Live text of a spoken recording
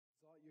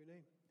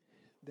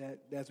that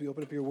as we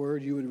open up your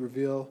word, you would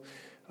reveal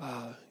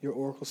your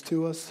oracles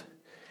to us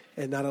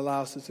and not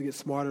allow us to get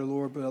smarter,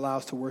 Lord, but allow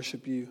us to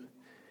worship you.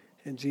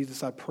 And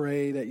Jesus, I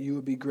pray that you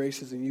would be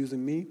gracious in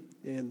using me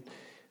and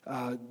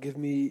give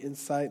me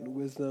insight and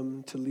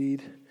wisdom to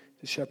lead,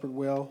 to shepherd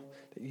well,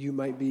 that you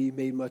might be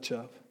made much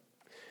of.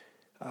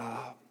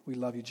 We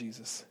love you,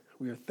 Jesus.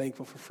 We are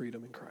thankful for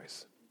freedom in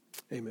Christ.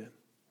 Amen.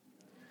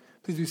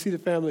 Please be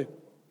seated, family.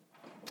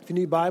 If you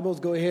need Bibles,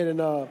 go ahead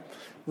and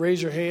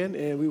raise your hand,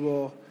 and we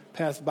will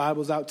pass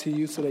Bibles out to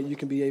you so that you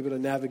can be able to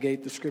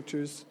navigate the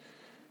scriptures.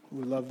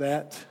 We love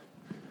that.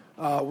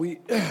 We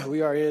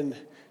are in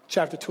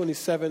chapter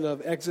 27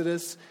 of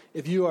Exodus.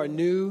 If you are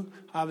new,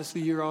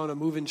 obviously you're on a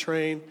moving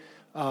train.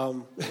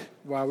 While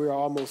we're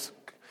almost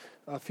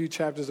a few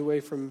chapters away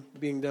from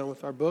being done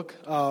with our book,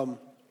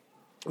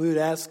 we would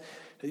ask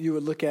that you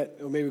would look at,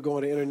 or maybe go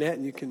on the internet,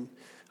 and you can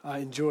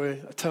enjoy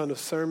a ton of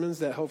sermons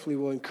that hopefully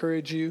will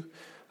encourage you.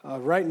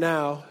 Right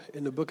now,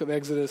 in the book of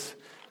Exodus,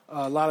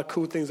 a lot of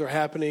cool things are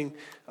happening.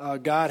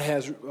 God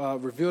has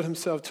revealed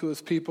himself to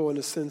his people in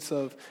the sense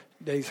of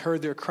that he's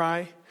heard their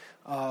cry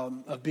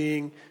of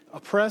being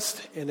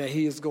oppressed, and that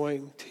he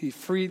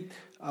freed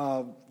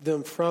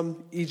them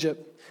from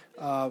Egypt,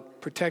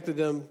 protected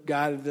them,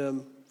 guided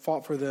them,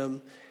 fought for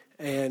them,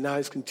 and now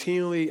he's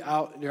continually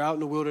out. They're out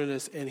in the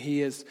wilderness, and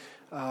he is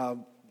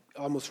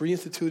almost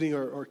reinstituting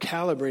or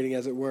calibrating,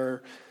 as it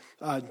were,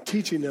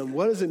 teaching them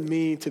what does it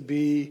mean to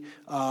be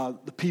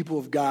the people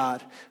of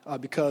God,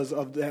 because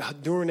of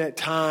during that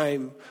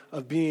time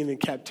of being in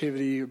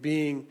captivity or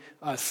being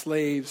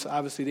slaves.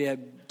 Obviously, they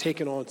had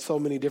taken on so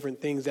many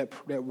different things that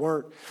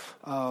weren't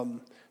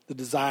the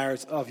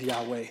desires of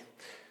Yahweh.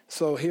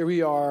 So here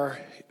we are,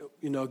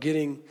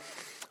 getting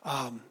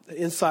an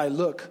inside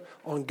look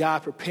on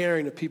God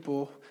preparing the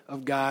people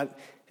of God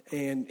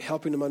and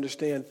helping them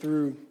understand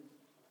through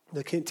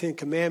the 10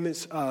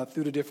 Commandments,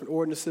 through the different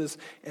ordinances.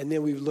 And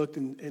then we've looked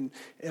and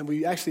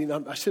we actually,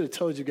 I should have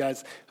told you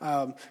guys,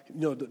 the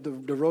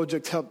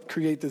Roject helped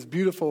create this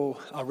beautiful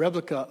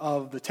replica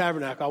of the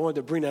tabernacle. I wanted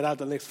to bring that out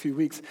the next few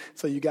weeks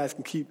so you guys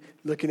can keep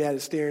looking at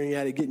it, staring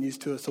at it, getting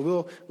used to it.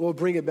 So we'll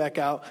bring it back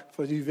out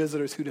for you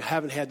visitors who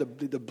haven't had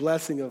the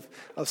blessing of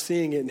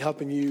seeing it and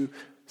helping you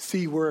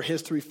see where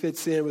history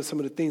fits in with some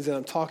of the things that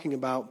I'm talking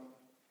about.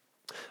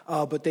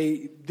 But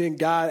then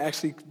God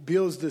actually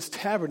builds this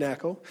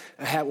tabernacle,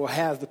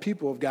 has the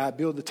people of God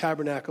build the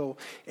tabernacle,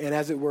 and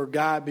as it were,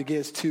 God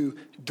begins to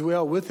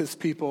dwell with his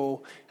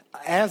people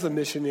as a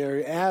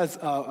missionary, as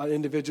an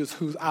individual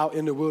who's out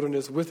in the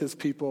wilderness with his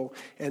people,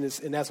 and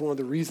that's one of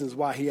the reasons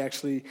why he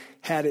actually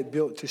had it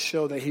built, to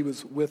show that he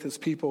was with his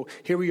people.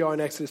 Here we are in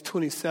Exodus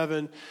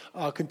 27,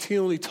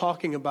 continually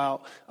talking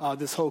about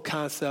this whole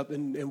concept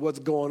and what's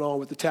going on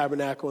with the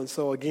tabernacle. And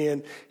so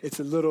again, it's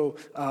a little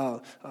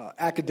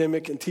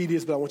academic and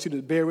tedious, but I want you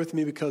to bear with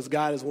me because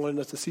God is wanting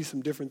us to see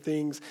some different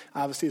things.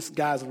 Obviously, it's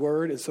God's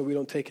word, and so we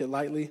don't take it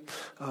lightly.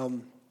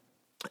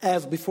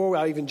 As before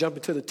I even jump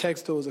into the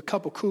text, there was a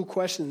couple cool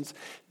questions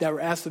that were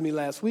asked of me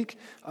last week.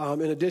 In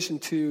addition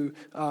to,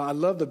 I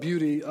love the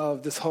beauty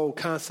of this whole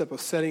concept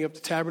of setting up the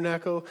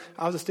tabernacle.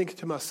 I was just thinking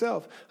to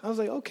myself, I was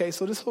like, okay,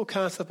 so this whole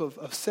concept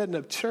of setting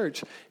up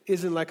church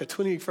isn't like a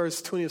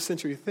 20th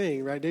century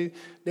thing, right?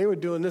 They were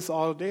doing this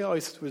they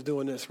always was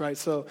doing this, right?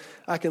 So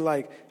I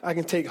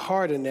can take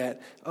heart in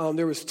that.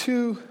 There was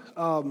two.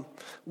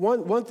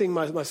 One thing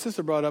my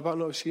sister brought up. I don't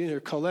know if she's in here.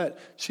 Colette.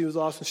 She was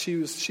awesome.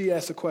 She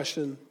asked a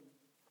question.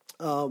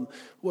 I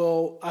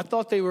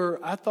thought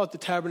the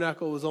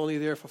tabernacle was only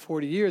there for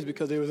 40 years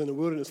because they was in the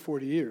wilderness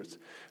 40 years,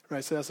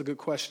 right? So that's a good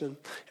question.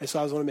 And so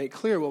I just want to make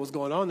clear what was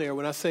going on there.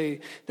 When I say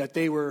that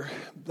they were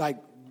like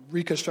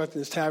reconstructing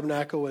this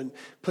tabernacle and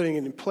putting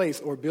it in place,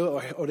 or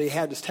they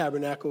had this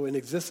tabernacle in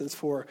existence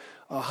for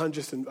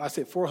hundreds, and I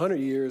said 400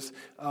 years.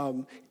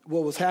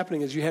 What was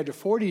happening is you had the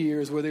 40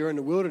 years where they were in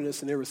the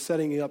wilderness and they were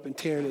setting it up and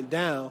tearing it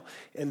down.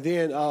 And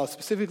then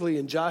specifically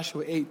in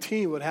Joshua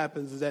 18, what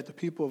happens is that the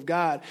people of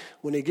God,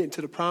 when they get into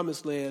the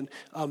promised land,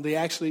 they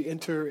actually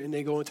enter and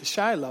they go into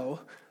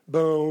Shiloh.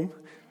 Boom.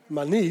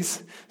 My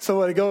niece.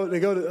 So they go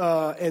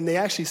to, and they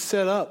actually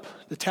set up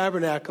the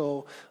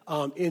tabernacle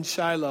in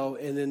Shiloh,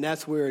 and then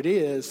that's where it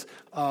is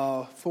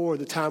for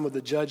the time of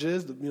the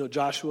judges,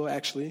 Joshua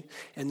actually,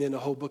 and then the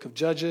whole book of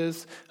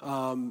Judges,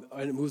 and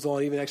it moves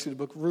on even actually the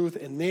book of Ruth,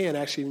 and then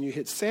actually when you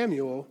hit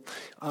Samuel,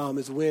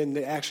 is when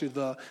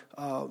the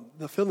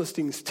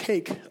Philistines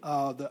take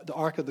the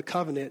Ark of the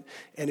Covenant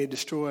and they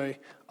destroy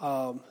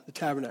the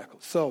tabernacle.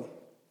 So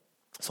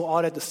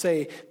all that to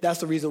say, that's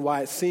the reason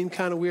why it seemed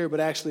kind of weird,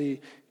 but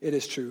actually it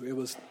is true. It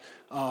was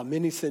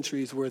many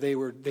centuries where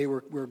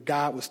where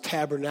God was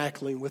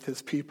tabernacling with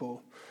his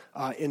people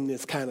in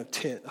this kind of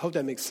tent. I hope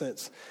that makes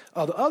sense.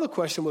 The other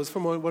question was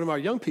from one of our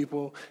young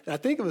people, and I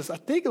think it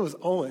was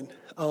Owen,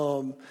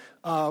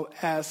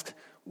 asked,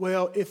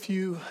 well, if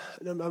you,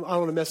 I don't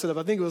want to mess it up.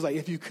 I think it was like,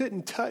 if you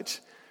couldn't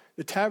touch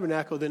the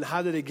tabernacle, then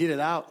how did they get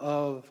it out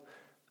of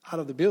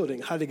the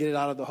building? How did they get it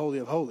out of the Holy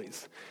of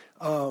Holies?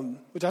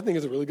 Which I think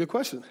is a really good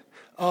question.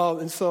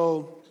 And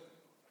so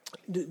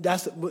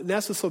that's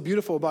what's so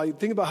beautiful about it.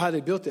 Think about how they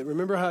built it.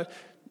 Remember how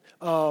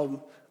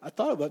I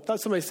thought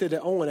somebody said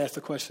that Owen asked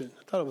the question.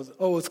 I thought it was,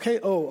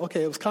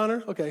 it was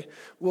Connor? Okay.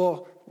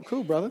 Well,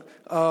 cool, brother.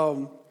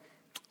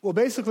 Well,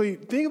 basically,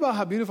 think about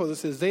how beautiful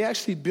this is. They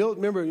actually built,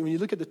 remember, when you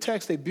look at the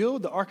text, they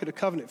build the Ark of the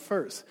Covenant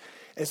first.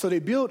 And so they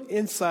build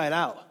inside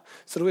out.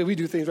 So the way we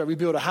do things, right, we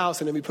build a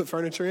house and then we put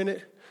furniture in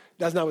it.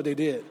 That's not what they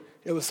did.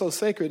 It was so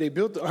sacred. They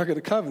built the Ark of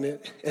the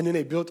Covenant, and then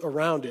they built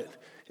around it.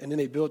 And then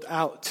they built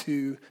out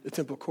to the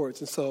temple courts.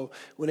 And so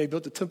when they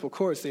built the temple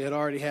courts, they had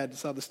already had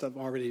this other stuff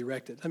already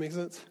erected. That makes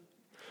sense?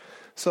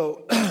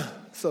 So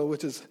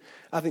which is,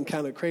 I think,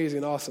 kind of crazy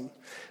and awesome.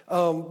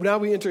 Now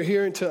we enter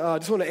here into,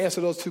 just want to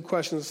answer those two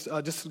questions,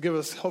 just to give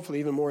us,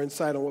 hopefully, even more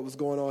insight on what was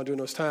going on during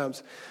those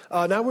times.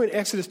 Now we're in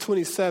Exodus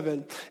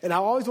 27, and I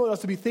always want us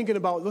to be thinking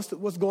about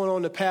what's going on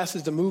in the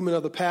passage, the movement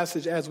of the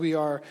passage as we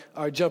are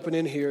jumping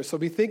in here. So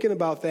be thinking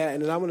about that,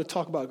 and then I want to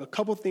talk about a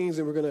couple things,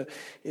 and we're going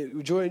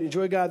to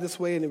enjoy God this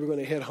way, and then we're going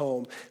to head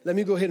home. Let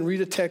me go ahead and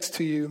read a text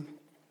to you.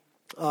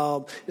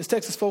 This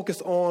text is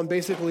focused on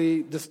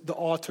basically the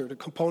altar, the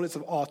components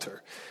of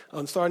altar.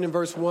 Starting in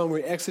verse 1, we're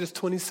in Exodus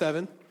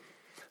 27.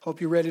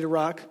 Hope you're ready to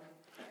rock.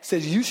 It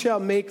says, "You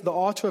shall make the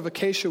altar of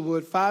acacia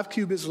wood 5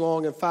 cubits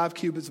long and 5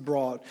 cubits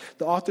broad.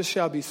 The altar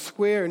shall be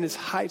square, and its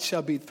height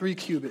shall be 3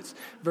 cubits.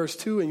 Verse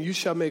 2, "And you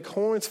shall make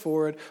horns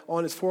for it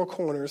on its 4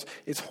 corners.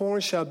 Its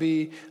horns shall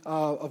be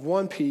of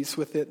one piece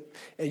with it,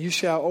 and you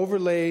shall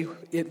overlay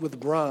it with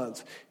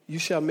bronze. You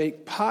shall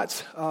make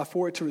pots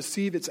for it to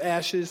receive its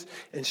ashes,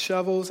 and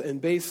shovels and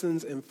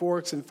basins and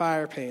forks and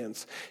fire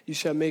pans. You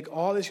shall make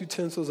all its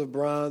utensils of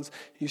bronze.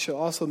 You shall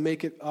also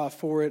make it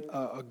for it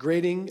a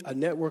grating, a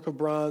network of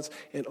bronze,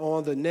 and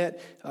on the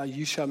net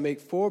you shall make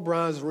 4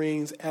 bronze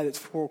rings at its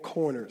 4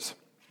 corners.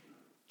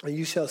 And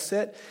you shall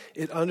set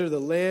it under the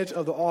ledge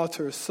of the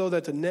altar so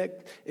that the neck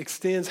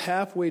extends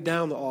halfway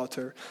down the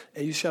altar.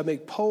 And you shall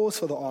make poles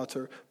for the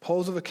altar,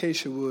 poles of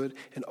acacia wood,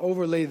 and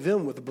overlay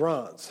them with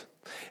bronze.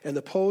 And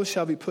the poles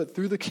shall be put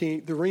through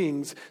the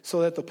rings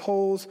so that the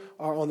poles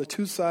are on the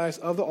 2 sides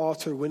of the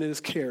altar when it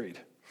is carried.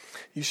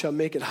 You shall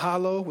make it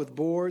hollow with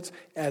boards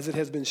as it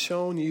has been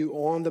shown you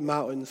on the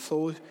mountain,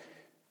 so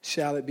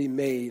shall it be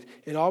made."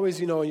 And always,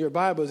 in your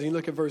Bibles, and you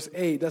look at verse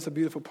 8, that's a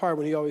beautiful part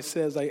when he always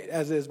says, like,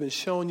 as it has been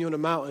shown you on the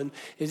mountain.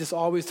 It's just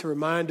always to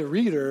remind the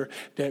reader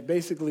that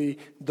basically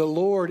the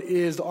Lord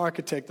is the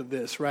architect of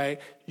this, right?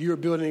 You're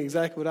building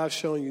exactly what I've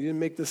shown you. You didn't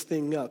make this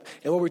thing up.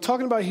 And what we're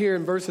talking about here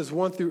in verses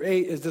 1 through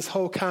 8 is this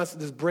whole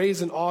concept, this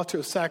brazen altar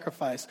of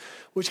sacrifice,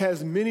 which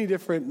has many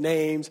different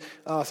names.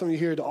 Some of you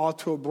hear the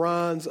altar of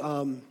bronze,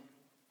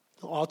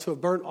 altar of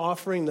burnt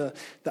offering, the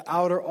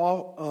outer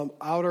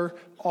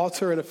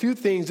altar, and a few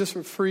things just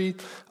for free.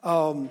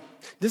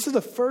 This is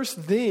the first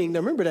thing. Now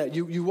remember that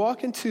you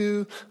walk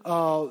into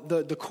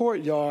the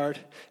courtyard,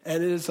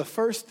 and it is the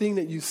first thing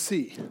that you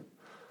see.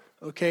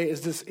 Okay,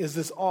 is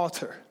this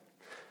altar,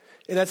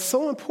 and that's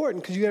so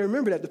important because you got to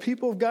remember that the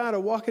people of God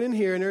are walking in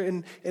here,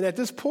 and at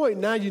this point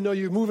now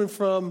you're moving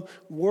from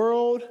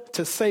world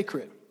to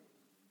sacred.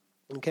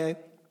 Okay,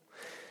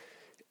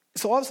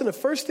 so all of a sudden the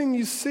first thing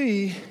you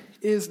see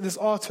is this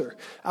altar.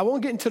 I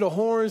won't get into the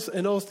horns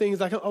and those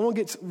things. I won't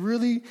get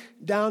really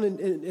down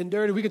and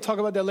dirty. We can talk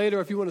about that later.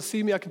 If you want to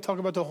see me, I can talk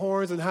about the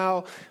horns and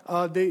how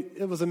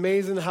it was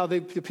amazing how the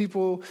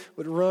people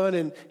would run.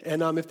 And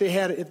if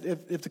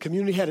the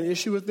community had an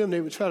issue with them,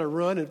 they would try to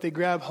run. And if they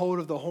grabbed hold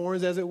of the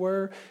horns, as it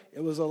were,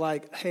 it was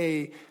like,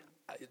 hey,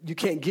 you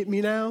can't get me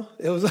now.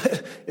 It was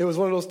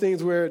one of those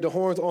things where the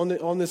horns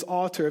on this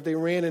altar, if they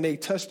ran and they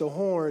touched the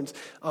horns,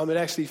 it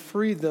actually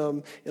freed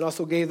them and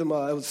also gave them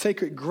it was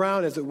sacred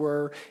ground, as it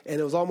were, and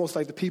it was almost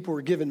like the people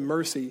were given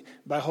mercy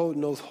by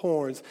holding those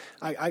horns.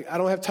 I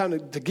don't have time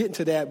to get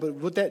into that,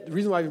 but the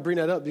reason why I even bring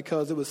that up,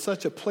 because it was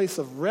such a place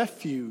of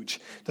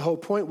refuge. The whole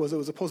point was it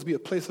was supposed to be a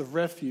place of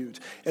refuge,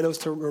 and it was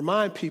to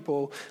remind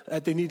people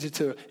that they needed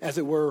to, as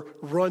it were,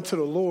 run to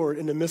the Lord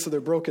in the midst of their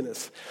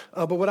brokenness.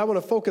 But what I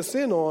want to focus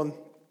in on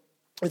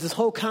is this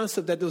whole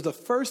concept that it was the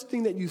first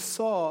thing that you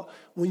saw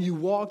when you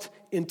walked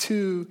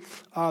into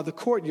the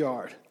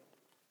courtyard.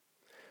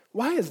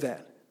 Why is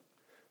that?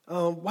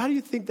 Why do you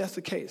think that's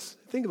the case?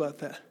 Think about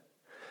that.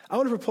 I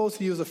want to propose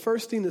to you as the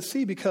first thing to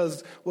see,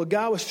 because what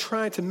God was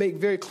trying to make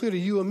very clear to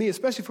you and me,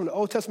 especially from the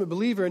Old Testament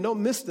believer, and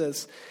don't miss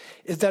this,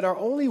 is that our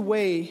only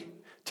way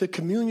to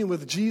communion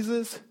with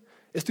Jesus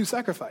is through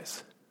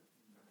sacrifice.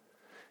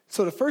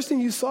 So the first thing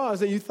you saw is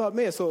that you thought,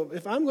 man, so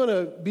if I'm going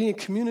to be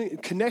in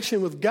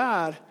connection with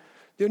God,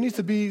 there needs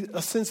to be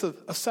a sense of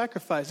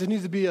sacrifice. There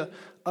needs to be an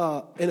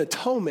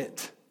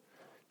atonement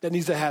that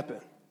needs to happen.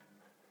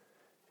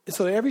 And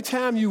so every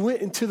time you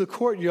went into the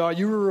courtyard,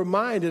 you were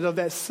reminded of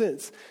that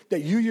sense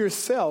that you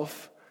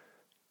yourself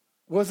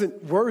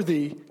wasn't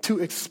worthy to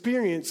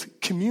experience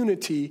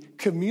community,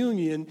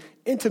 communion,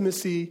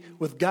 intimacy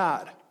with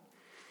God.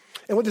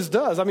 And what this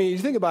does, you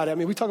think about it,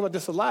 we talk about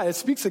this a lot. It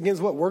speaks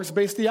against what?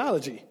 Works-based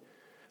theology.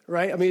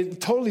 Right? It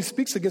totally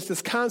speaks against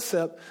this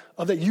concept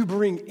of that you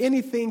bring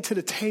anything to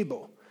the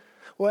table.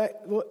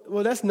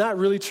 Well, that's not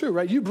really true,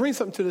 right? You bring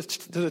something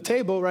to the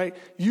table, right?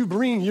 You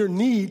bring your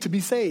need to be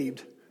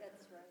saved.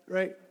 That's right.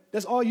 Right?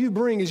 That's all you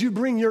bring is you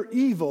bring your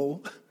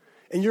evil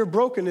and your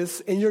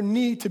brokenness and your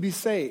need to be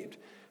saved.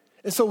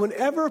 And so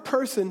whenever a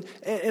person,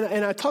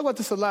 and I talk about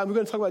this a lot, we're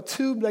going to talk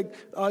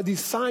about these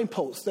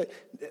signposts, that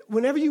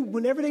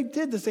whenever they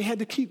did this, they had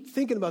to keep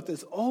thinking about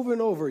this over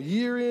and over,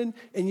 year in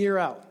and year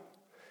out.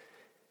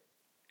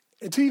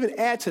 And to even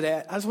add to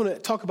that, I just want to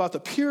talk about the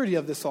purity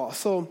of this all.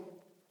 So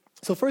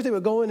first they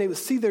would go in, they would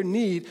see their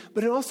need,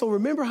 but then also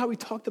remember how we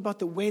talked about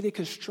the way they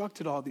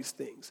constructed all these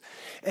things.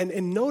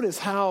 And notice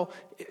how,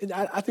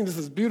 I think this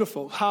is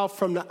beautiful, how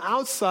from the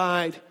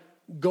outside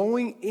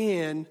going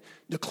in,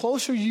 the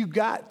closer you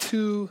got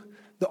to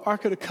the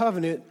Ark of the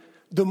Covenant,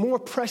 the more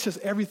precious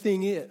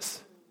everything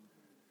is.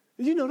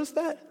 Did you notice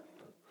that?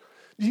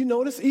 Did you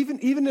notice?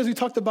 Even as we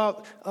talked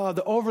about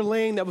the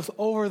overlaying that was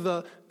over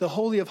the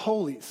Holy of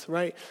Holies,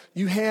 right?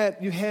 You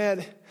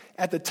had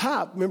at the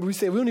top, remember we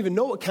said we don't even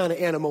know what kind of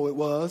animal it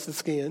was, the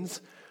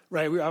skins,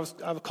 right?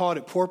 I would call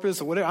it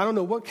porpoise or whatever. I don't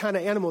know what kind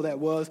of animal that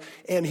was.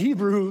 And the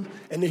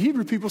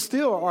Hebrew people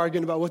still are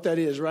arguing about what that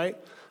is, right?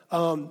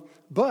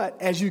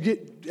 But as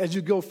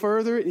you go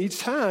further each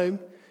time,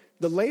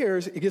 the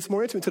layers, it gets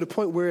more intimate to the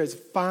point where it's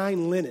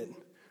fine linen,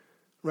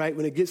 right?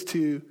 When it gets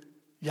to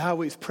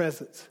Yahweh's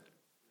presence.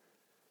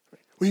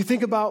 When you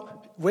think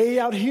about way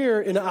out here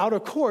in the outer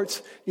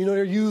courts,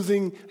 they're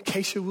using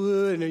acacia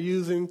wood and they're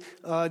using,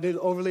 they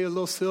overlay a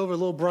little silver, a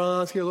little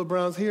bronze here, a little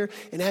bronze here.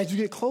 And as you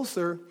get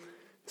closer,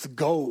 it's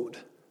gold,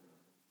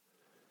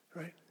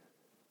 right?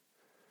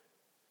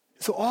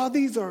 So all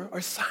these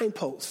are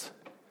signposts.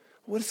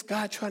 What is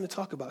God trying to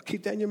talk about?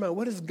 Keep that in your mind.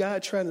 What is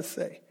God trying to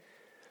say?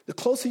 The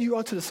closer you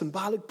are to the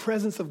symbolic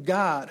presence of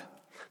God,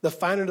 the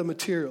finer the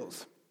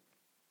materials.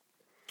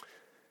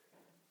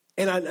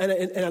 And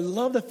I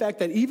love the fact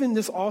that even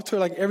this altar,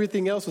 like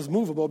everything else, was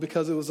movable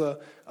because it was a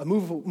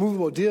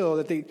movable deal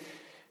that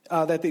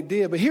they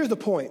did. But here's the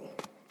point.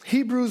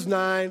 Hebrews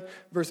 9,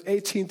 verse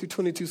 18 through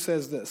 22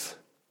 says this.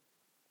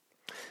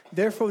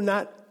 Therefore,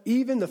 not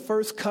even the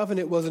first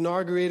covenant was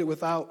inaugurated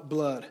without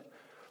blood.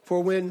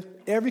 For when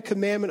every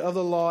commandment of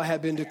the law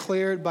had been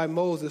declared by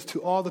Moses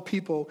to all the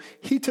people,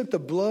 he took the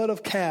blood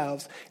of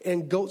calves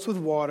and goats with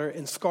water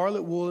and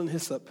scarlet wool and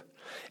hyssop,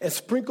 and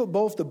sprinkled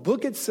both the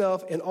book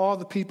itself and all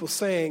the people,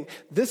 saying,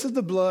 this is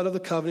the blood of the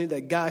covenant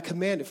that God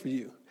commanded for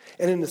you.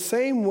 And in the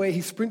same way,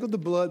 he sprinkled the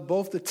blood,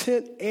 both the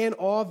tent and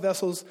all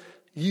vessels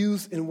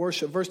used in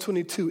worship. Verse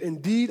 22,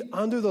 indeed,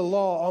 under the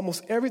law,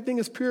 almost everything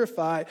is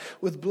purified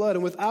with blood,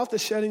 and without the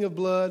shedding of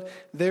blood,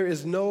 there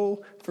is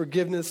no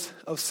forgiveness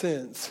of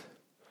sins.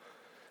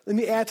 Let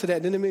me add to that,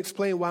 and then let me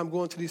explain why I'm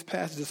going to these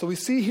passages. So we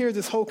see here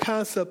this whole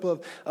concept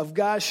of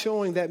God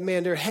showing that,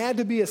 man, there had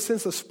to be a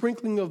sense of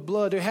sprinkling of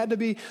blood. There had to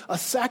be a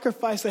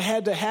sacrifice that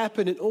had to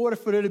happen in order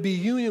for there to be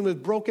union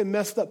with broken,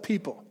 messed up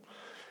people.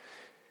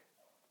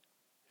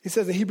 He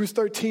says in Hebrews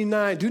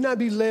 13:9, do not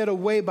be led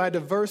away by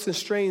diverse and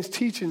strange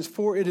teachings,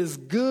 for it is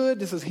good,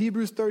 this is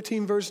Hebrews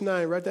 13, verse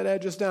 9, write that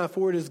address down,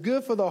 for it is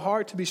good for the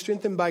heart to be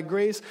strengthened by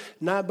grace,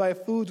 not by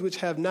foods which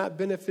have not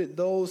benefited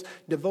those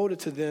devoted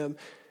to them.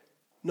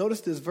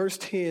 Notice this, verse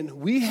 10,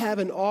 we have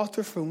an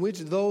altar from which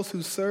those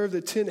who serve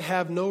the tent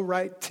have no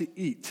right to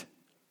eat.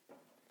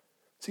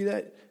 See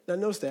that? Now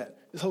notice that,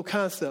 this whole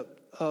concept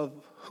of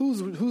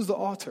who's the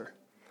altar.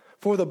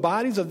 For the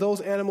bodies of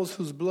those animals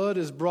whose blood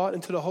is brought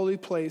into the holy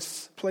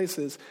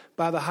places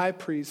by the high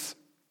priest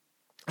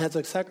as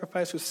a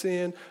sacrifice for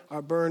sin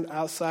are burned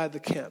outside the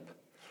camp.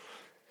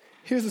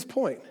 Here's this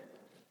point.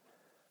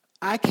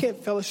 I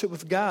can't fellowship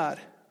with God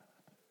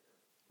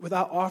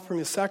without offering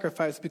a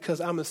sacrifice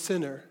because I'm a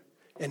sinner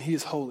and he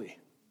is holy.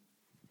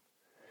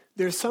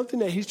 There's something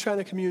that he's trying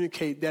to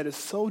communicate that is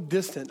so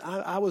distant.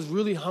 I was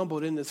really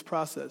humbled in this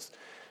process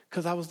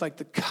because I was like,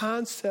 the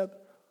concept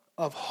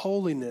of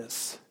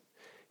holiness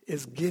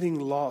is getting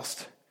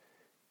lost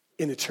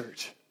in the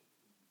church.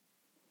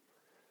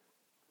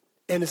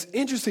 And it's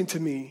interesting to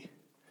me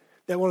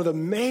that one of the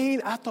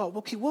main, I thought,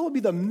 okay, what would be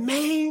the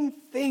main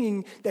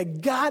thing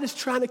that God is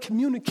trying to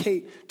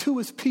communicate to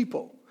his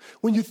people?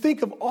 When you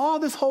think of all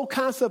this whole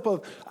concept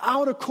of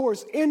outer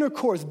courts, inner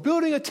courts,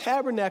 building a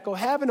tabernacle,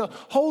 having a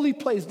holy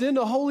place, then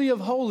the Holy of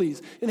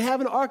Holies, and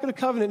having an Ark of the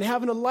Covenant, and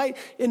having a light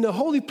in the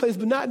holy place,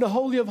 but not in the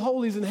Holy of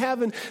Holies, and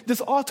having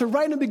this altar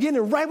right in the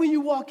beginning, right when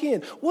you walk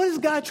in. What is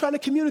God trying to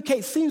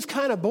communicate? Seems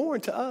kind of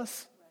boring to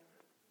us.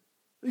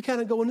 We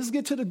kind of go, let's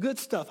get to the good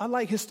stuff. I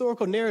like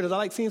historical narratives. I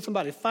like seeing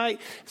somebody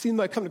fight, seeing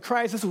somebody come to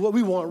Christ. This is what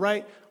we want,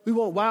 right? We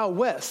want Wild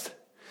West.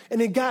 And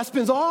then God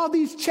spends all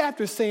these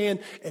chapters saying,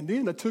 and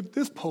then I took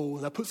this pole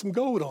and I put some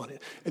gold on it.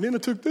 And then I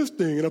took this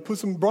thing and I put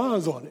some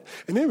bronze on it.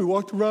 And then we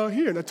walked around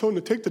here and I told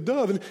him to take the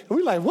dove. And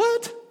we're like,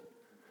 what?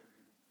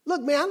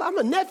 Look, man, I'm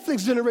a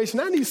Netflix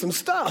generation. I need some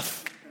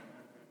stuff.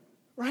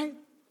 Right?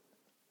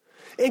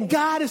 And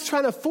God is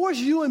trying to force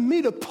you and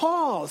me to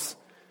pause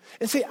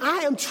and say,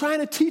 I am trying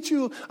to teach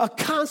you a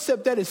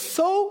concept that is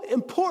so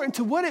important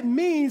to what it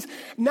means,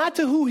 not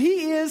to who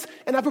he is.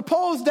 And I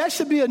propose that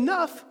should be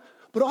enough,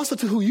 but also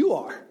to who you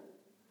are.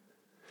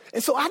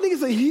 And so I think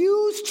it's a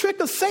huge trick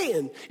of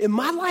Satan in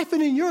my life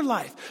and in your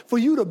life for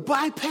you to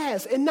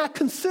bypass and not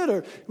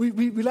consider.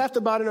 We laughed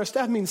about it in our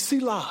staff meeting,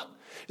 Selah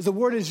is a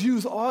word that's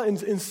used all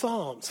in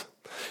Psalms.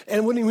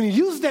 And when you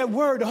use that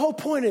word, the whole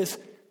point is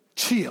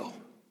chill,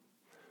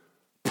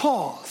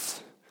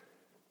 pause.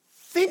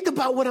 Think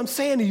about what I'm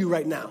saying to you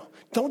right now.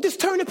 Don't just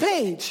turn the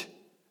page.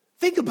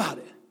 Think about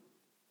it.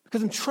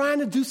 Because I'm trying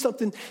to do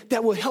something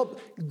that will help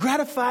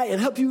gratify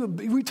and help you.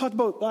 We talked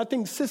about, I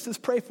think sisters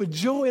pray for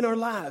joy in our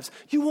lives.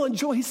 You want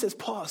joy? He says,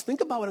 pause.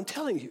 Think about what I'm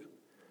telling you.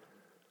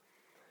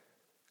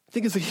 I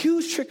think it's a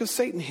huge trick of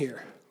Satan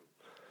here.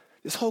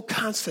 This whole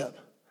concept,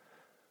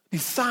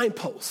 these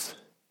signposts,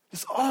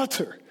 this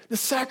altar, this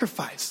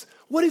sacrifice.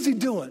 What is he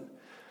doing?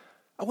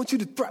 I want you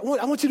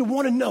to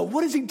want to know,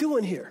 what is he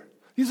doing here?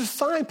 These are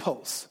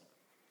signposts.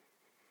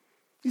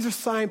 These are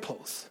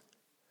signposts.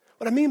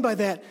 What I mean by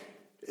that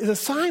is a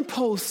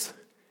signpost,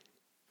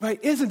 right,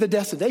 isn't the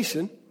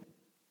destination,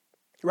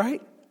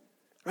 right?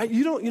 Right?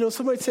 You don't,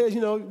 somebody says,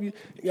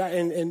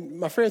 and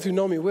my friends who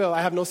know me well,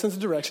 I have no sense of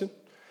direction.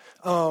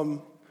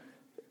 And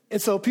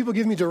so people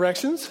give me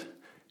directions,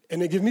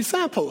 and they give me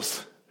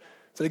signposts.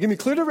 So they give me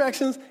clear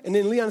directions, and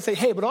then Leon say,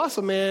 hey, but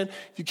also, man,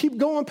 if you keep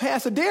going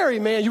past the dairy,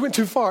 man, you went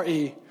too far,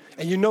 E,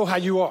 and you know how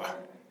you are.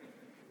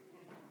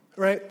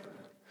 Right?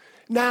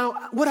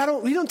 Now,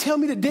 you don't tell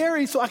me the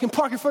dairy so I can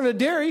park in front of the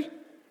dairy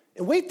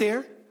and wait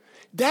there.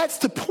 That's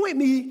to point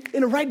me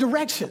in the right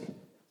direction.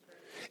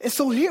 And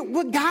so here,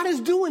 what God is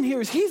doing here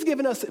is he's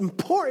giving us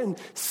important,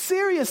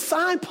 serious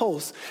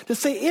signposts to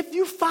say, if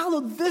you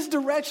follow this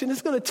direction,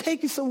 it's going to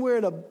take you somewhere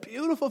in a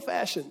beautiful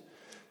fashion.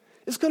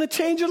 It's going to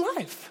change your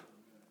life.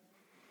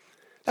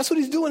 That's what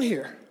he's doing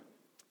here.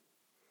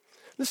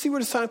 Let's see where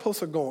the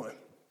signposts are going.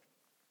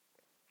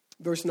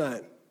 Verse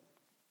 9.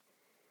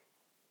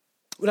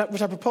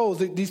 Which I propose,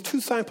 these two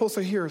signposts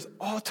are here is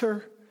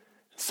altar,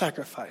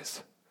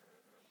 sacrifice.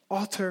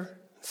 Altar,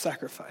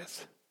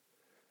 sacrifice.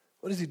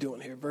 What is he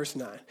doing here? Verse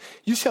 9.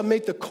 You shall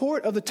make the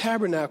court of the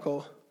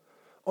tabernacle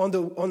on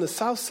the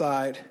south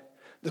side.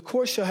 The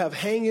court shall have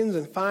hangings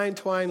and fine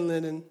twined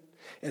linen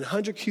and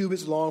 100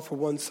 cubits long for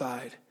one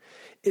side.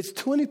 Its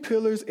 20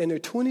 pillars and their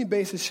 20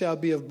 bases shall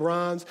be of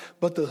bronze,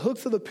 but the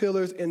hooks of the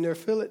pillars and their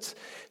fillets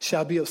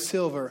shall be of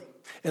silver.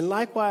 And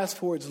likewise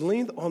for its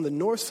length on the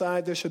north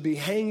side there shall be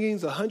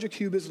hangings 100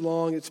 cubits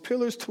long, its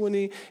pillars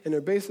 20, and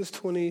their bases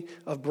 20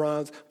 of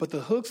bronze. But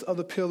the hooks of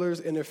the pillars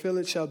and their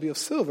fillets shall be of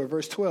silver.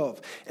 Verse 12.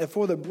 And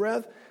for the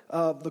breadth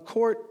of the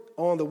court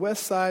on the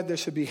west side there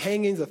shall be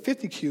hangings of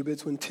 50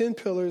 cubits with 10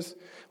 pillars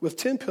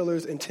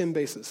and 10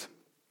 bases.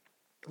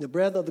 The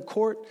breadth of the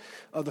court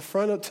of the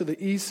front up to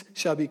the east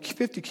shall be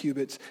 50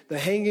 cubits. The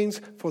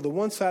hangings for the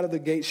one side of the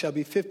gate shall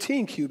be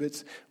 15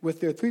 cubits with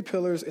their 3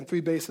 pillars and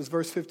 3 bases.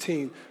 Verse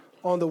 15.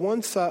 On the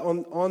one side,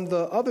 on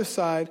the other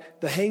side,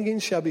 the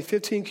hangings shall be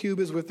 15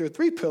 cubits with their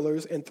 3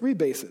 pillars and 3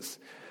 bases.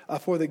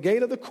 For the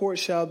gate of the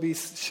court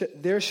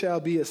there shall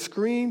be a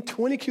screen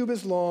 20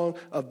 cubits long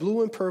of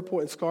blue and purple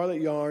and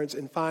scarlet yarns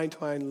and fine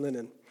twined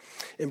linen,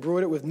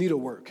 embroidered with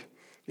needlework.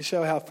 It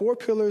shall have 4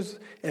 pillars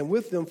and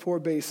with them 4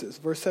 bases.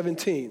 Verse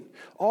 17.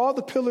 All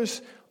the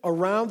pillars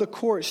around the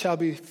court shall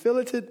be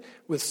filleted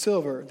with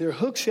silver. Their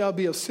hooks shall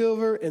be of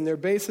silver and their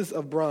bases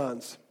of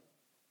bronze.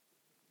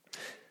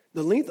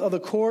 The length of the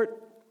court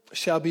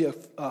shall be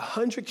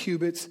 100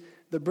 cubits,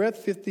 the breadth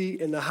 50,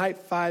 and the height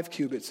 5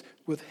 cubits,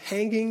 with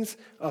hangings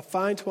of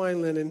fine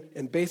twined linen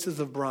and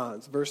bases of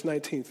bronze. Verse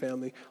 19,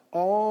 family.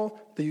 All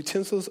the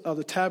utensils of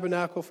the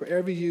tabernacle for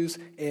every use,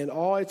 and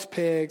all its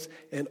pegs,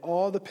 and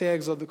all the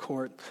pegs of the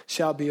court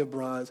shall be of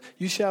bronze.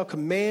 You shall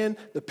command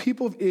the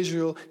people of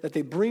Israel that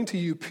they bring to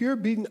you pure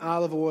beaten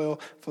olive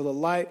oil for the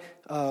light.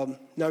 Now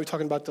we're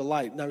talking about the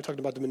light. Now we're talking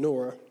about the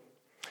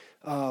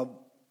menorah.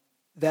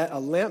 That a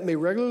lamp may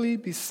regularly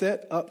be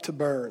set up to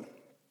burn.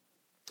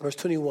 Verse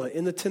 21,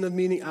 in the tent of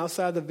meeting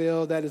outside the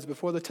veil that is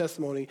before the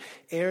testimony,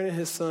 Aaron and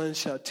his sons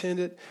shall tend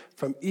it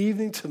from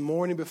evening to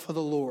morning before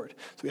the Lord.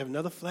 So we have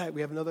another flag,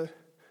 we have another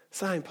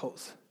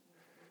signpost.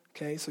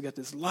 Okay, so we got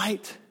this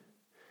light,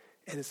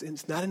 and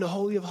it's not in the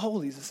Holy of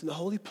Holies, it's in the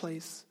holy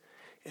place.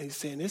 And he's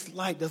saying this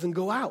light doesn't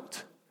go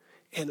out.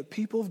 And the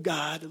people of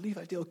God, the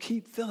Levites, they'll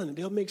keep filling it.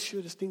 They'll make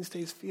sure this thing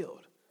stays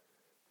filled.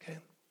 Okay?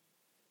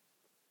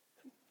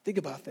 Think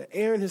about that.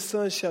 Aaron and his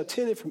sons shall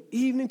tend it from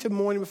evening to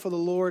morning before the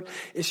Lord.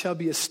 It shall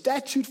be a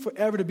statute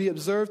forever to be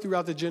observed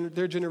throughout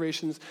their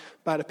generations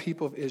by the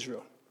people of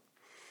Israel.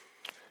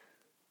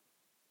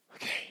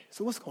 Okay,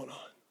 so what's going on?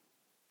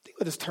 Think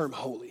about this term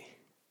holy.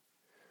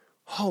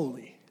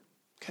 Holy,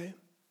 okay?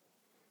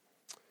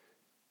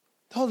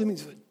 Holy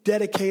means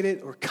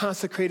dedicated or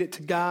consecrated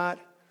to God.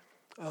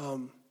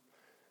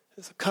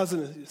 It's a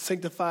cousin,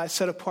 sanctified,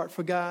 set apart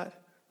for God,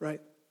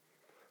 right?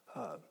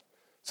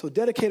 So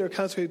dedicated or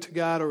consecrated to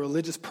God or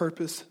religious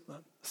purpose,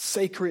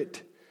 sacred.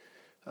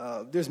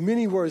 There's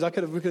many words.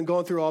 We can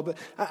go through all, but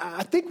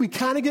I think we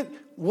kind of get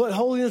what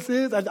holiness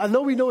is. I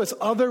know we know it's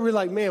other. We're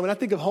like, man, when I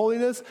think of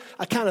holiness,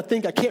 I kind of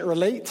think I can't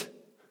relate.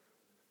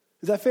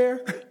 Is that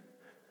fair?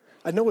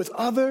 I know it's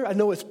other. I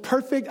know it's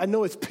perfect. I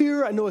know it's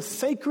pure. I know it's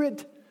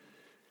sacred.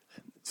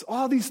 It's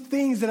all these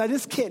things that I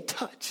just can't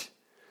touch.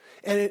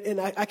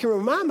 And I can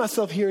remind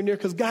myself here and there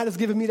because God has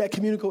given me that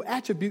communicable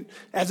attribute,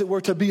 as it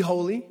were, to be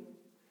holy.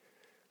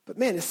 But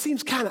man, it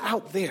seems kind of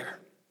out there.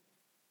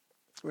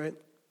 right?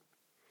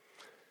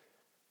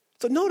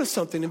 So notice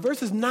something. In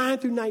verses 9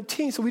 through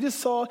 19, so we just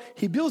saw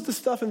he builds this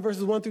stuff in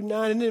verses 1 through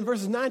 9, and then in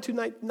verses 9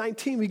 through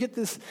 19, we get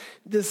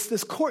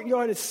this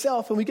courtyard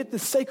itself, and we get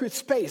this sacred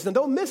space. Now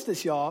don't miss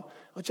this, y'all.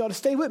 I want y'all to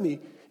stay with me. You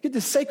get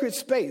this sacred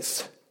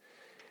space.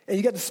 And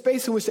you got the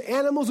space in which the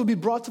animals will be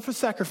brought for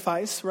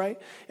sacrifice, right?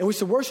 In which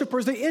the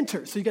worshipers, they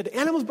enter. So you got the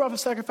animals brought for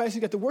sacrifice. You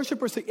got the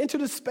worshipers, they enter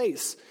the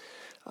space.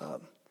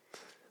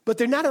 But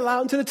they're not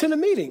allowed into the tent of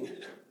meeting.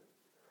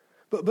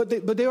 But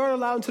they are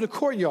allowed into the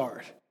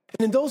courtyard.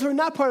 And then those who are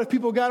not part of the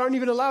people of God aren't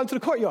even allowed into the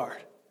courtyard,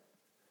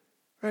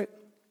 right?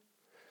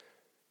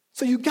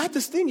 So you got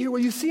this thing here where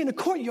you see in the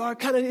courtyard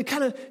it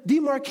kind of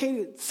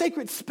demarcated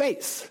sacred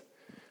space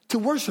to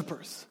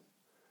worshipers.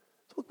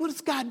 So what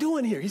is God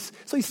doing here?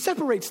 So he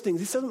separates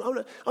things. He says,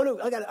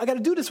 I got to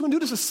do this. We're going to do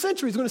this for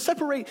centuries. We're going to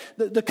separate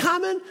the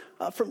common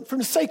from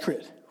the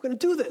sacred. We're going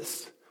to do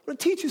this. We're going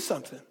to teach you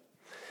something.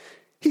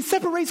 He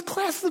separates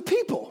classes of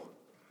people.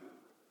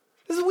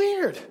 This is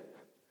weird,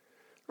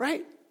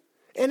 right?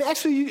 And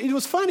actually, it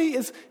was funny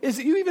is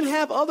you even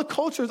have other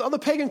cultures, other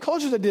pagan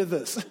cultures that did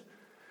this.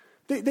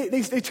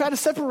 They try to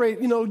separate,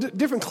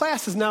 different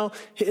classes. Now,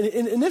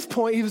 in this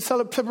point, he was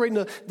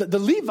separating the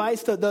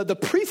Levites, the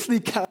priestly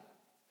class,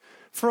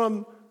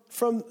 from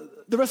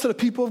the rest of the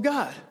people of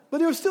God. But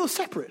they were still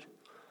separate.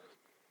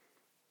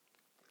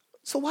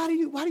 So why do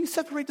you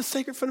separate the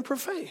sacred from the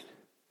profane?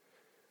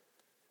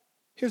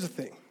 Here's the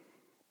thing.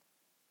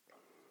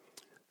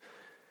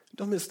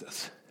 Don't miss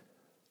this.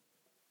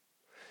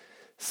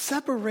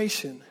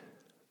 Separation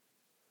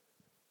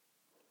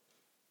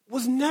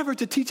was never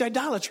to teach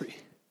idolatry.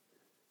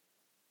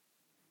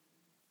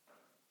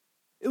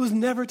 It was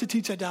never to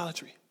teach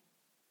idolatry.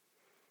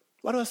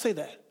 Why do I say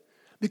that?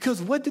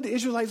 Because what did the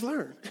Israelites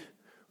learn?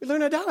 We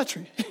learned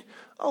idolatry.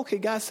 Okay,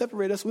 God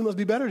separated us. We must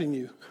be better than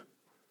you.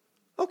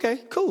 Okay,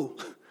 cool.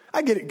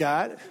 I get it,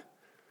 God.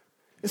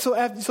 And so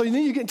then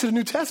you get into the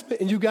New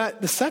Testament and you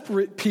got the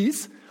separate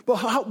piece. But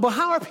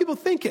how are people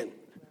thinking?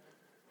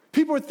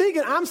 People are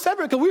thinking, I'm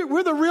separate because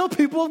we're the real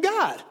people of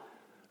God,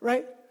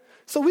 right?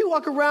 So we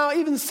walk around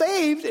even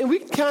saved and we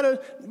can kind of,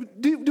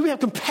 do we have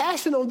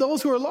compassion on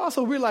those who are lost?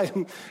 So we're like,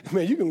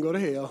 man, you can go to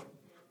hell.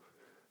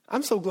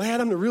 I'm so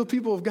glad I'm the real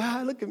people of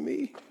God. Look at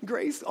me.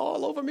 Grace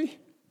all over me.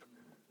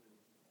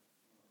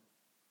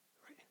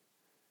 Right?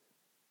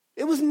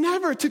 It was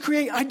never to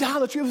create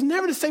idolatry. It was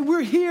never to say we're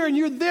here and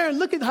you're there and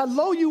look at how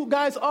low you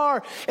guys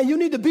are and you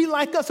need to be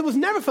like us. It was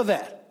never for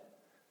that.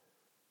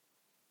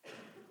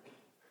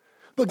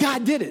 But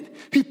God did it.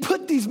 He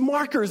put these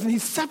markers and he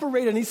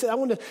separated and he said, I'm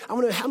going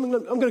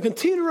to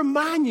continue to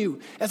remind you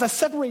as I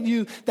separate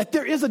you that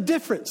there is a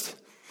difference.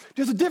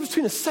 There's a difference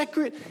between the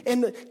sacred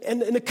and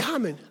the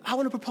common. I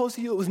want to propose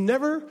to you, it was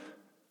never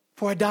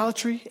for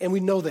idolatry, and we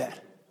know that.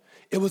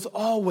 It was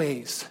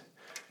always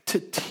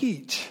to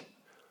teach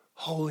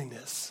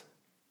holiness.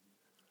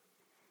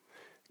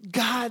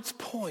 God's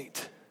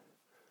point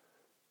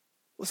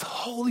was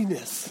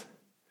holiness.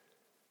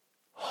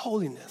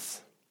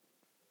 Holiness.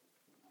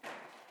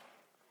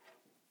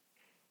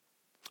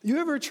 You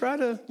ever try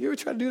to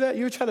do that?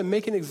 You ever try to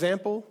make an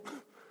example,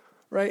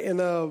 right?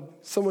 And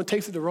someone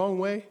takes it the wrong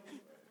way?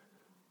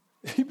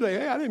 You'd be like,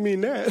 hey, I didn't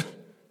mean that.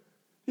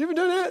 You ever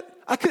done that?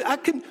 I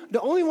couldn't,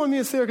 the only one me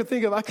and Sarah could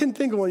think of, I couldn't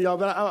think of one, y'all,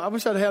 but I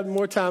wish I'd had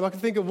more time. I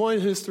could think of one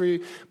in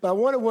history, but I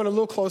wanted one a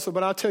little closer,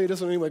 but I'll tell you this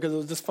one anyway because it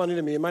was just funny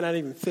to me. It might not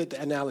even fit the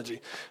analogy,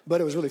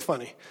 but it was really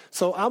funny.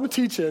 So I was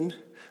teaching.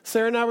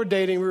 Sarah and I were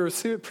dating. We were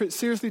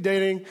seriously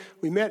dating.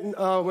 We met in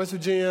West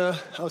Virginia.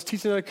 I was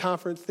teaching at a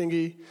conference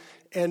thingy.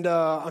 And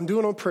I'm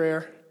doing on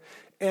prayer,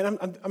 and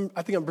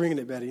I think I'm bringing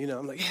it better,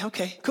 I'm like, yeah,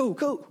 okay,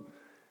 cool.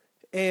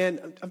 And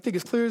I think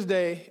it's clear as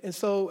day. And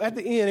so at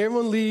the end,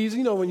 everyone leaves.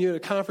 When you're at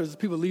a conference,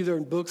 people leave their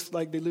books,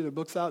 like they leave their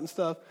books out and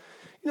stuff.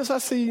 So I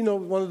see,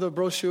 one of the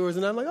brochures,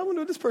 and I'm like, I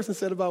wonder what this person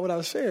said about what I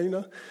was sharing,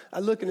 I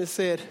look, and it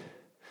said,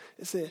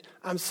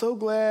 I'm so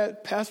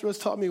glad Pastor has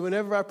taught me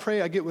whenever I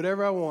pray, I get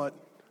whatever I want.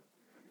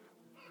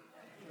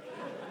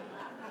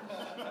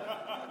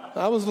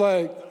 I was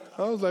like,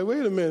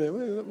 wait a minute,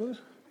 what?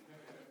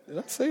 Did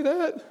I say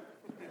that?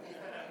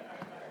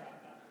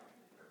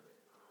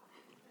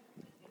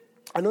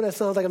 I know that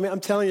sounds like, I'm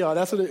telling y'all,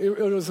 that's what it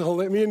was.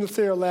 Me and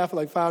Sarah laughed for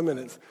like 5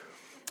 minutes.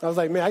 I was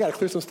like, man, I got to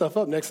clear some stuff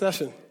up next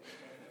session.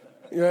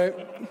 Right?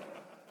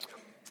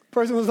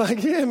 Person was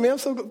like, yeah, man,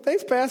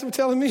 thanks, Pastor, for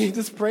telling me.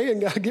 Just pray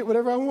and I get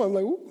whatever I want. I'm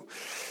like, ooh,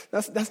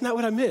 that's not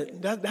what I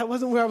meant. That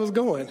wasn't where I was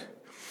going.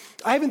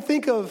 I even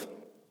think of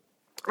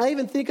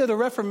the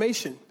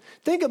Reformation.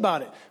 Think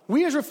about it.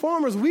 We as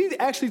reformers, we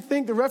actually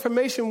think the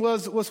Reformation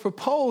was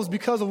proposed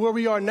because of where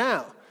we are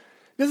now.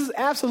 This is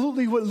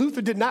absolutely what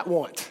Luther did not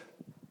want.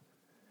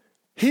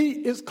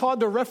 It's called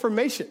the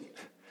Reformation.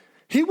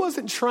 He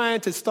wasn't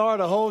trying to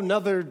start a whole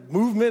nother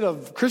movement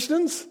of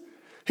Christians.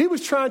 He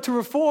was trying to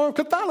reform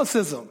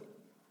Catholicism.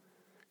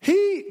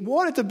 He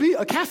wanted to be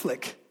a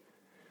Catholic,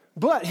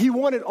 but he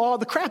wanted all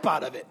the crap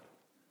out of it.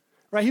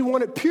 right? He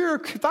wanted pure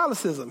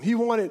Catholicism. He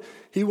wanted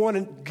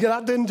to get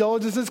out the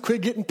indulgences,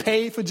 quit getting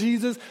paid for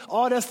Jesus,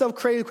 all that stuff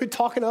crazy, quit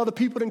talking to other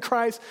people than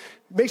Christ,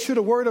 make sure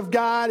the word of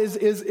God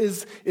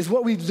is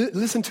what we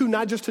listen to,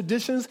 not just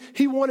traditions.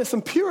 He wanted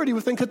some purity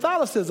within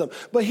Catholicism,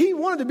 but he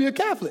wanted to be a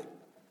Catholic.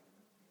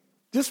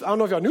 I don't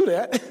know if y'all knew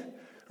that,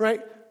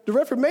 right? The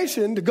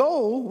Reformation, the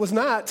goal was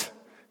not,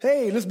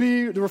 hey, let's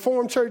be the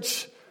Reformed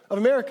Church of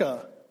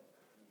America,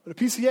 or the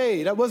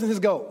PCA. That wasn't his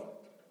goal,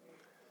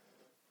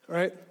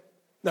 right?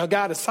 Now,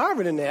 God is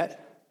sovereign in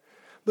that,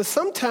 but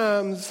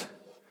sometimes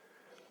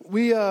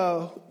we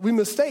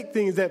mistake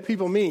things that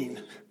people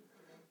mean.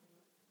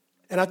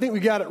 And I think we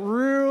got it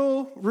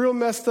real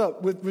messed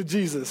up with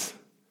Jesus.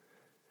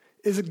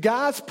 Is that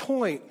God's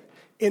point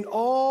in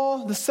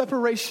all the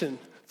separation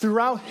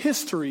throughout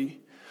history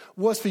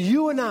was for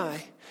you and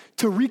I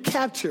to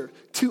recapture,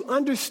 to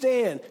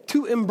understand,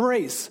 to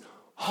embrace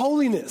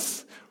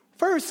holiness.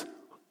 First,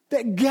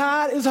 that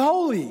God is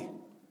holy,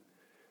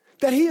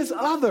 that he is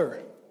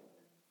other,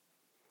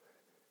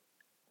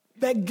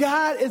 that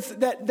God is,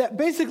 that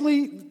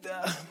basically,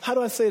 how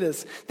do I say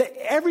this? That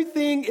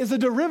everything is a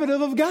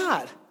derivative of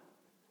God.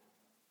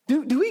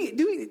 God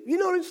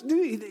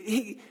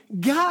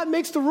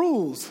makes the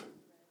rules,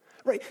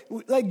 right?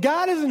 Like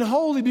God isn't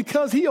holy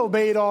because he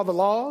obeyed all the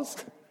laws.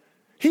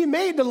 He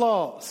made the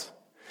laws.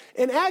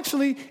 And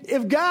actually,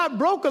 if God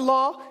broke a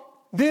law,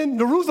 then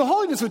the rules of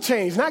holiness would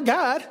change, not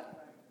God.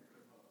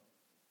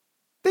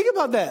 Think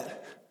about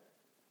that.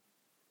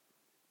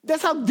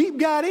 That's how deep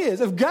God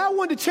is. If God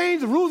wanted to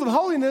change the rules of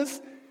holiness,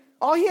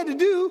 all he had to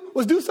do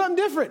was do something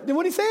different than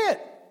what he said.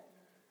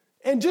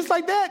 And just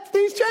like that,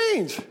 things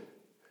change.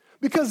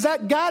 Because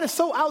that God is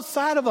so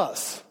outside of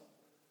us.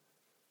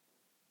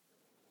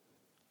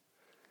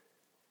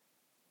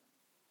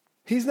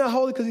 He's not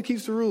holy because he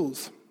keeps the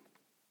rules.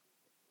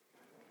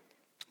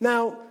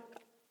 Now,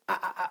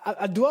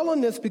 I dwell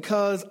on this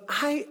because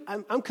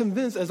I'm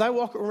convinced as I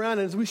walk around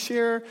and as we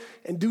share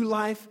and do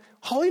life,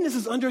 holiness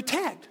is under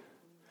attack.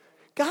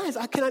 Guys,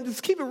 can I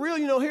just keep it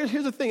real?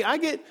 Here's the thing.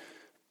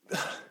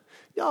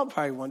 Y'all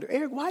probably wonder,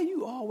 Eric, why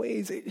you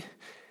always?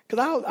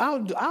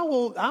 Because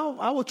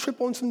I will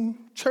trip on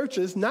some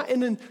churches, not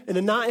in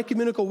a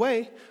non-ecumenical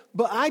way,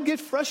 but I get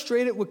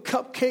frustrated with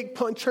cupcake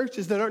punt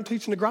churches that aren't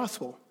teaching the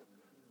gospel.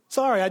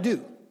 Sorry, I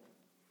do.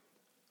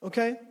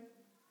 Okay?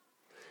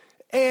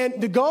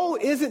 And the goal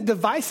isn't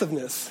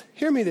divisiveness.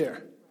 Hear me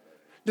there.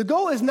 The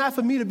goal is not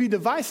for me to be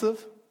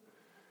divisive.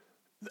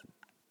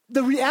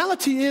 The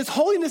reality is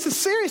holiness is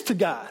serious to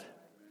God.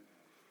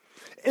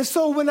 And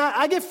so when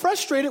I get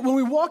frustrated when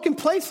we walk in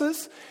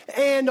places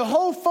and the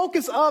whole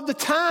focus of the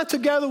time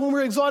together when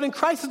we're exalting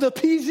Christ is to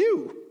appease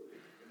you.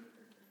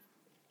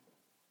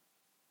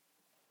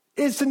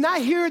 Is to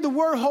not hear the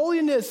word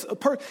holiness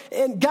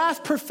and God's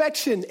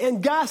perfection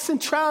and God's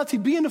centrality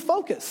being the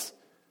focus.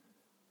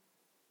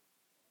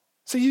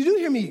 So you do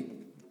hear me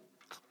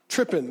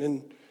tripping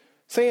and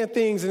saying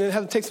things and then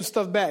having to take some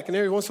stuff back and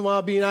every once in a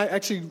while being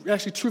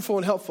actually truthful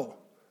and helpful.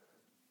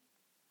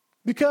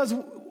 Because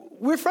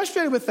we're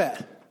frustrated with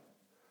that.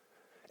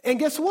 And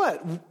guess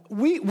what?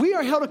 We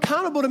are held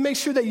accountable to make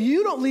sure that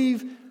you don't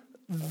leave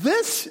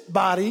this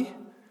body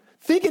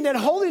thinking that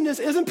holiness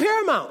isn't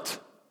paramount.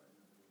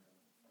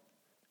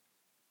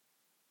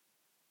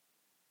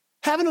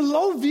 Having a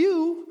low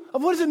view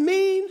of what does it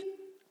mean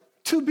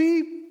to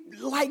be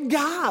like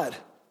God.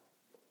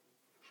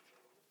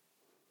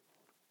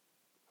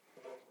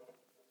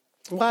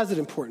 Why is it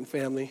important,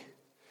 family?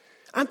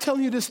 I'm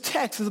telling you, this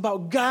text is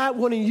about God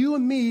wanting you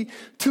and me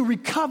to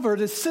recover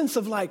the sense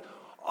of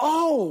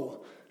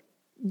oh,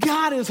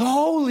 God is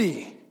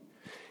holy.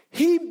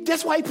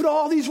 That's why he put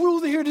all these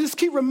rules in here to just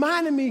keep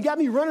reminding me, got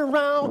me running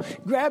around,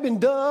 grabbing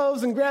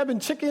doves and grabbing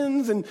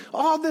chickens and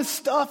all this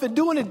stuff and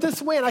doing it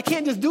this way. And I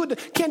can't just do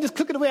it, can't just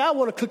cook it the way I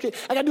want to cook it.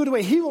 I got to do it the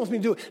way he wants me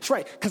to do it. That's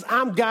right, because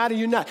I'm God and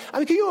you're not. I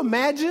mean, can you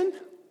imagine?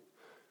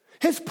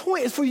 His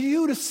point is for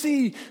you to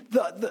see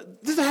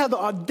this have the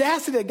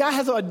audacity that God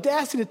has the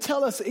audacity to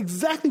tell us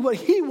exactly what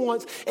he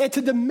wants and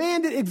to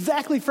demand it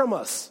exactly from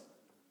us.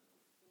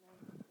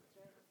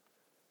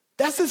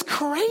 That's just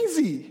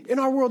crazy in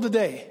our world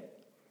today.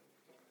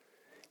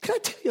 Can I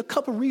tell you a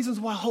couple reasons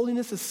why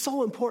holiness is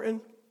so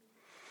important?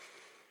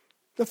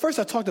 The first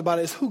I talked about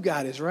is who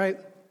God is, right?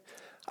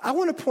 I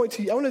want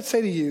to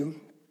say to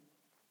you,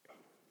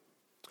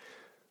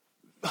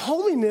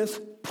 holiness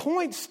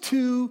points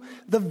to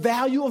the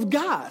value of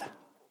God,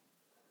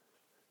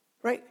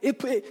 right?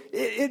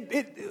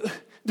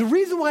 The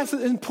reason why it's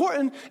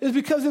important is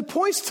because it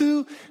points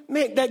to,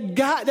 that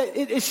God, that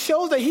it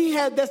shows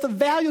that that's the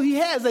value he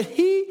has, that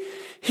he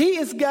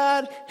is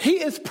God,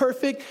 he is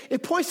perfect.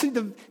 It points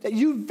to that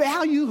you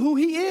value who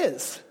he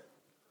is.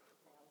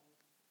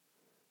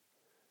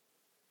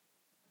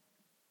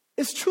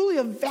 It's truly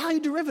a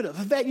value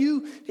derivative that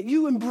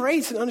you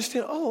embrace and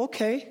understand, oh,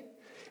 okay.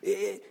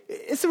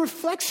 It's a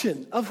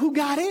reflection of who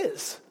God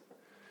is.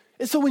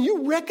 And so when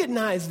you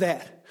recognize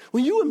that,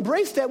 when you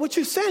embrace that, what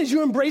you're saying is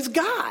you embrace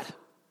God.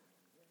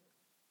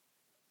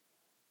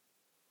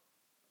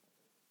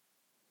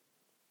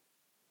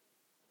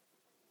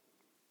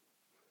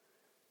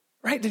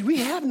 right? That we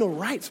have no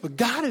rights, but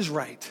God is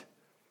right.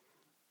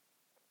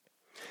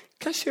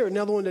 Can I share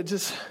another one that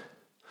just,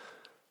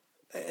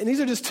 and these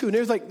are just two, and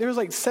there's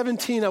like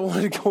 17 I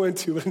wanted to go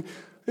into, and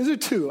these are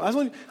two. I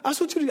want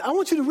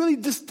you to really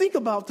just think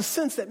about the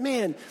sense that,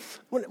 man,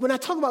 when I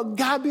talk about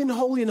God being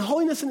holy and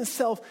holiness in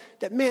itself,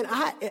 that, man,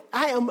 I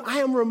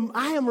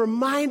am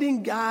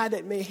reminding God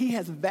that, man,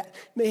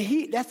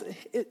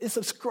 it's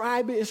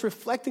subscribing, it's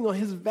reflecting on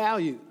his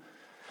value.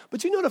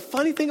 But you know the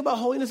funny thing about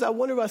holiness, I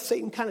wonder why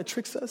Satan kind of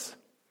tricks us,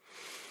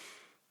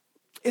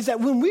 is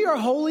that when we are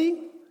holy,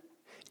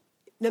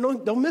 now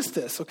don't miss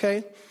this,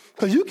 okay?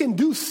 Because you can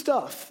do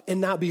stuff and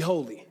not be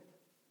holy.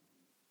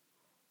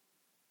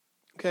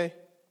 Okay?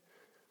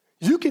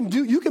 You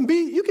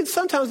can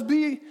sometimes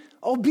be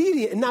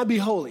obedient and not be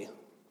holy.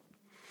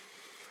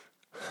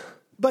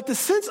 But the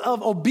sense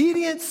of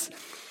obedience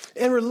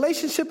and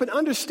relationship and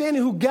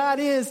understanding who God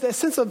is, that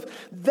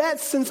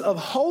sense of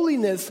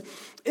holiness,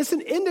 is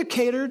an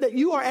indicator that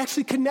you are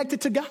actually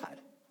connected to God.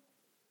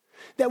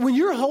 That when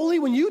you're holy,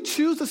 when you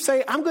choose to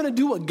say, I'm going to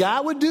do what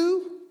God would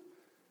do,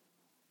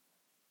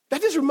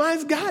 that just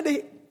reminds God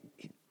that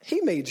he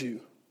made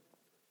you.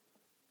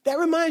 That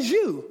reminds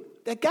you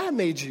that God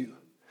made you.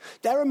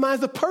 That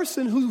reminds the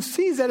person who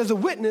sees that as a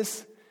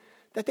witness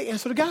that they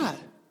answer to God.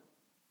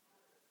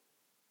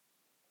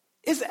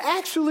 It's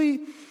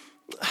actually,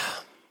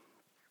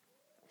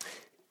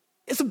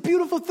 it's a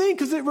beautiful thing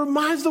because it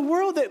reminds the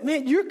world that,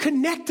 man, you're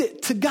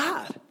connected to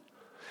God.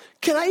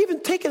 Can I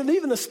even take it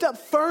even a step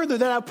further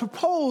that I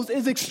propose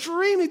is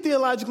extremely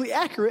theologically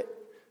accurate?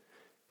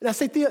 And I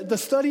say the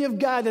study of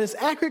God that is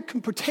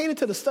accurate pertaining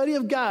to the study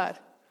of God.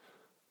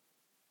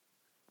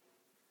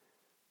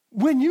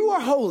 When you are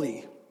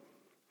holy,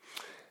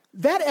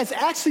 that is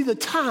actually the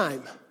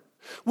time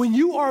when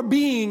you are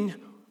being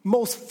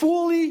most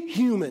fully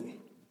human.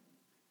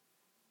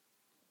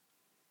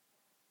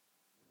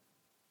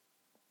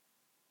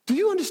 Do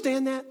you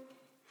understand that?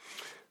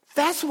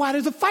 That's why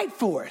there's a fight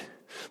for it.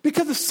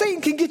 Because if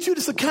Satan can get you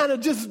to kind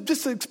of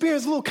just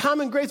experience a little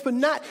common grace, but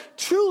not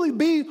truly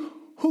be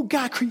who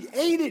God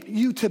created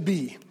you to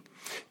be.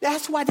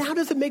 That's why now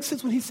does it make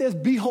sense when he says,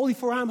 be holy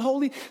for I'm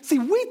holy? See,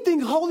 we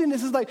think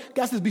holiness is like,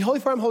 God says, be holy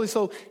for I'm holy.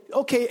 So,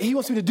 okay, he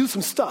wants me to do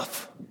some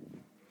stuff.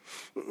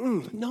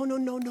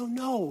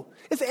 No.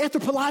 It's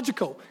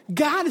anthropological.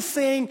 God is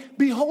saying,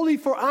 be holy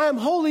for I am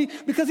holy,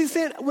 because he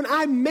said, when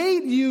I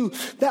made you,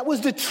 that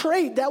was the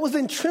trait, that was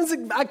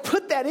intrinsic. I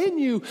put that in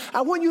you.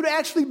 I want you to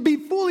actually be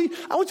fully,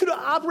 I want you to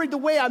operate the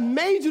way I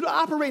made you to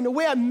operate. And the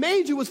way I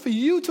made you was for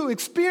you to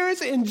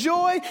experience,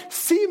 enjoy,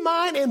 see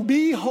mine, and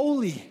be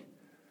holy.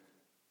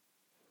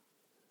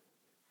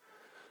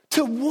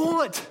 To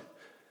want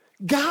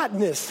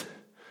godness,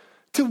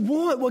 to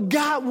want what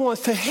God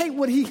wants, to hate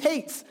what he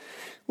hates.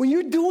 When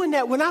you're doing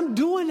that, when I'm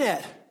doing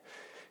that,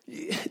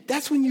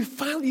 that's when you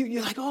finally,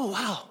 you're like, oh,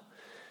 wow,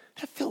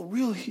 that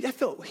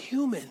felt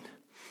human.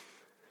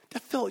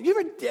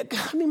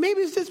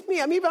 Maybe it's just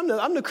me. Maybe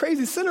I'm the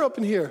crazy sinner up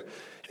in here.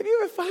 Have you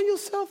ever find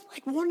yourself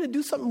like wanting to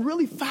do something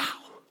really foul?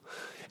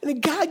 And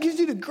then God gives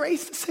you the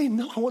grace to say,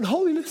 no, I want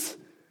holiness.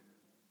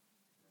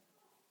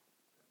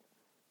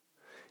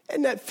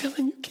 And that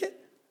feeling you get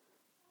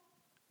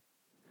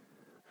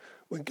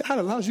when God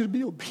allows you to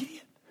be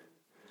obedient,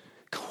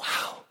 go,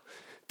 wow,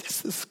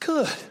 this is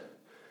good.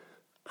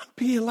 I'm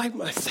being like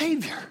my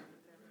Savior.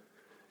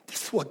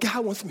 This is what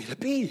God wants me to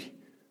be.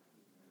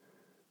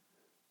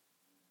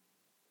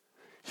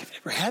 You've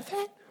never had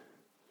that?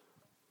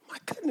 My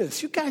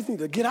goodness, you guys need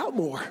to get out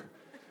more.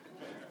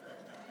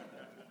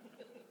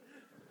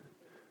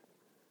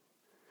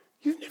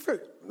 You've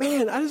never,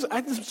 man, I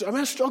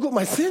struggle with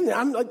my sin.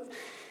 I'm like,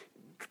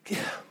 yeah.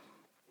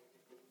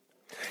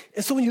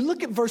 And so when you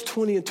look at verse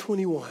 20 and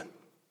 21,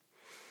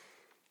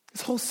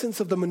 this whole sense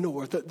of the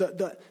menorah,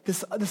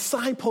 the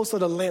signpost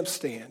of the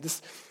lampstand,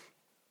 this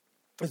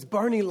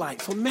burning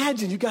light. So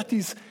imagine you got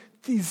these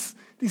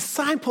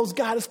signposts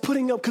God is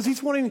putting up because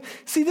he's wanting.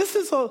 See,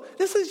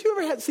 you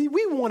ever had? See,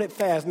 we want it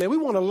fast, man. We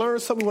want to learn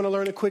something. We want to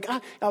learn it quick.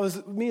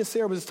 Me and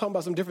Sarah was just talking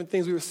about some different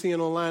things we were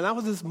seeing online. I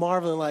was just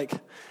marveling, like,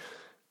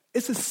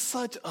 this is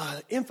such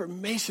an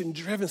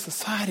information-driven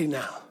society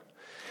now.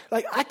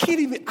 Like, I can't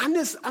even.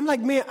 I'm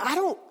like, man,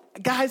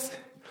 guys,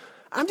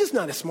 I'm just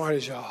not as smart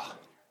as y'all.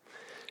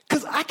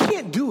 Because I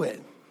can't do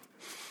it.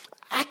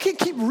 I can't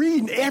keep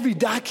reading every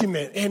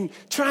document and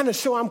trying to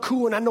show I'm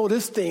cool and I know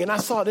this thing and I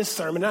saw this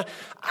sermon.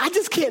 I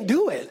just can't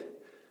do it.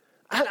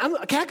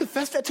 Can I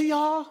confess that to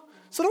y'all?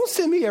 So don't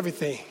send me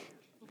everything.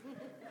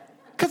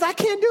 Because I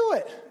can't do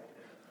it.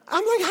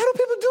 I'm like, how do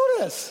people do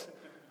this?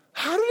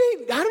 How do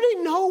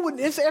they know when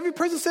every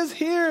person says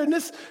here and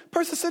this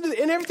person said this,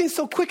 and everything's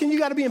so quick and you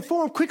got to be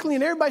informed quickly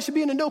and everybody should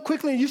be in the know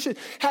quickly and you should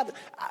have,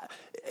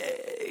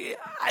 it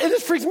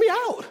just freaks me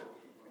out.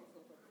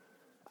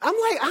 I'm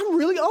like, I'm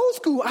really old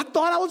school. I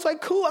thought I was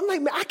like cool. I'm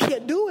like, man, I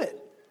can't do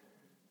it.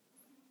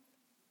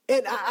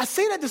 And I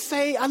say that to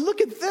say, I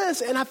look at this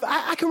and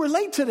I can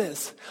relate to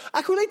this.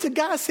 I can relate to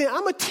God saying,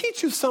 I'm going to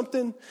teach you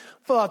something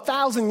for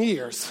 1,000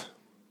 years.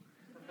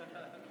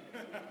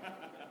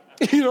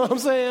 You know what I'm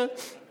saying?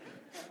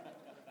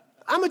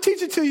 I'm going to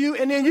teach it to you,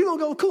 and then you're going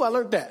to go, cool, I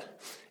learned that.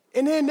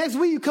 And then next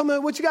week you come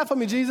in, what you got for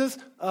me, Jesus?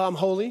 I'm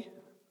holy.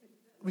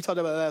 We talked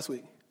about that last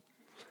week.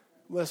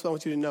 Well, that's what I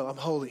want you to know. I'm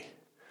holy.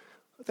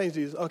 Thanks,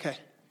 Jesus. Okay,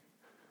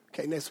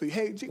 next week.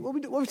 Hey, what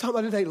we talking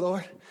about today,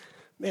 Lord?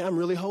 Man, I'm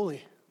really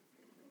holy.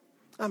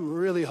 I'm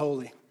really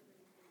holy.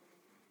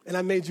 And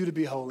I made you to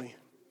be holy.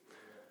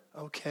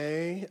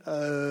 Okay.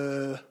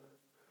 Can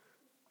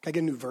I get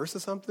a new verse or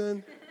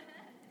something?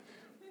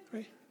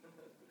 Right?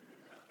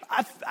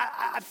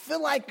 I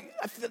feel like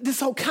this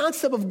whole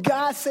concept of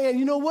God saying,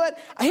 you know what?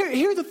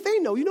 Here's the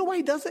thing, though. You know why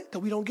he does it?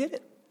 Because we don't get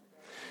it.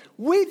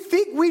 We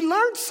think we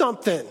learned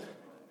something.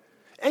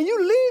 And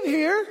you leave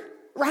here,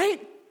 right?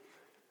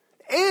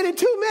 And in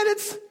 2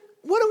 minutes,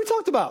 what have we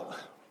talked about?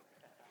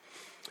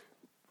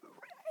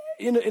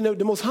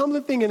 The most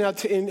humbling thing, and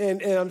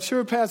I'm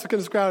sure Pastor can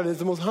describe it as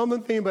the most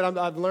humbling thing, but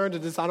I've learned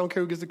this, I don't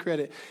care who gets the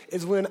credit,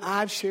 is when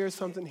I've shared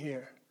something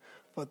here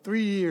for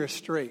 3 years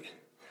straight,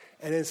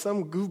 and then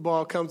some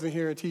goofball comes in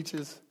here and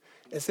teaches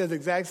and says the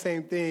exact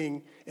same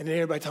thing, and then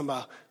everybody talking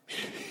about,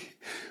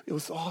 it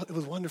was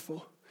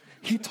wonderful.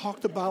 He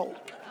talked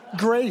about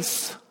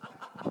grace.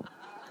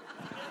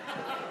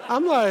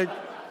 I'm like,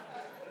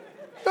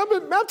 I've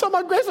been talking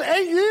about grace for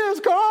 8 years,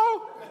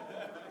 Carl.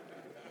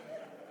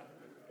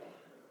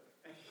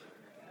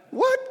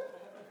 What?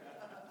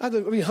 I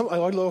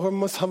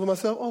must humble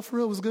myself. Oh, for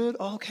real, it was good?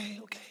 Oh, okay.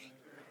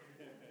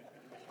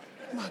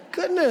 My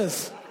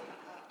goodness.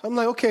 I'm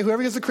like, okay,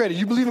 whoever gets the credit.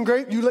 You believe in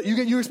grace?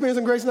 You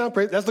experiencing grace now?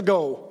 That's the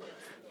goal.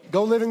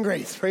 Go live in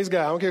grace. Praise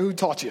God. I don't care who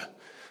taught you.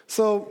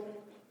 So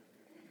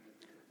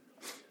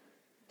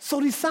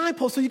these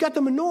signposts, so you got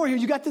the menorah here,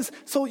 you got this,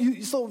 so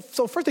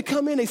first they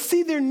come in, they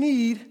see their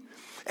need,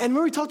 and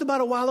remember we talked about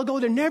a while ago,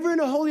 they're never in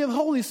the Holy of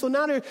Holies, so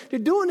now they're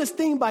doing this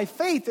thing by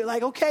faith. They're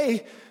like,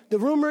 okay, the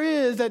rumor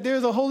is that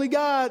there's a holy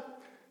God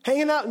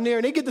hanging out in there,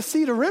 and they get to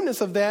see the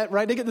remnants of that,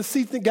 right? They get to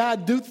see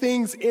God do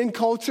things in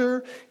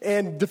culture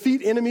and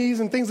defeat enemies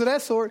and things of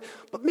that sort,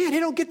 but man,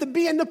 they don't get to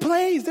be in the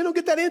place. They don't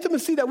get that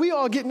intimacy that we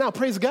all get now,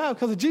 praise God,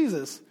 because of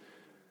Jesus.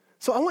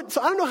 So I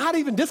don't know how to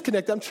even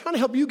disconnect. I'm trying to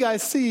help you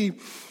guys see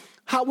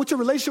what your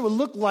relationship would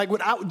look like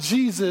without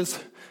Jesus,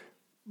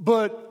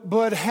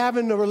 but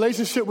having a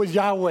relationship with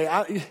Yahweh.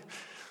 I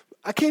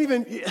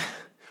don't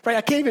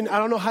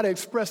know how to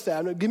express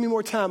that. Give me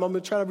more time. I'm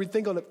going to try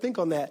to think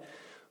on that.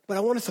 But I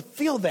want us to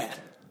feel that.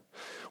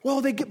 Well,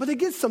 they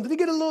get something. They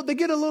get a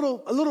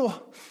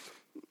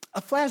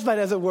flashlight,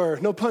 as it were.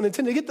 No pun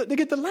intended. They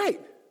get the light.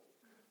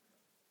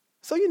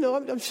 So,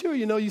 I'm sure,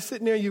 you're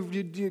sitting there,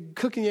 you're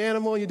cooking your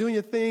animal, you're doing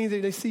your things,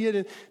 they see it,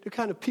 and they're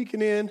kind of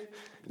peeking in.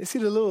 They see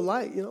the little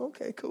light,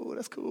 okay, cool,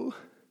 that's cool.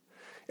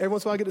 Every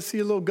once in a while I get to see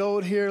a little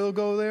gold here, a little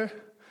gold there.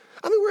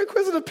 I mean, we're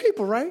inquisitive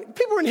people, right?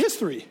 People are in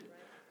history.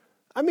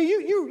 I mean,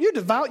 you're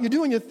devout, you're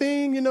doing your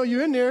thing,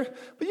 you're in there,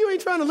 but you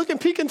ain't trying to look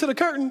and peek into the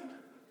curtain.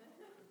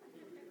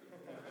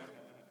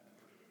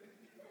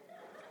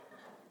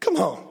 Come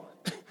on.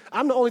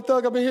 I'm the only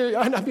thug up in here.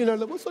 I'm not being there,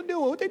 like, what's they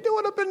doing? What they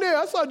doing up in there?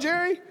 I saw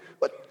Jerry.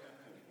 What?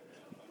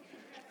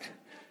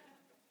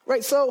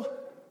 Right, so,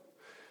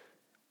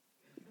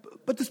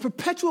 but this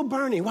perpetual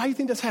burning, why do you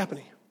think that's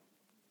happening?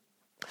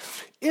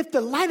 If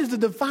the light is the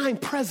divine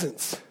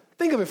presence,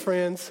 think of it,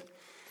 friends.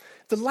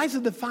 The light is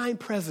the divine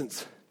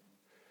presence.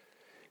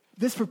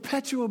 This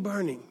perpetual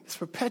burning,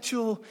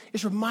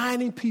 is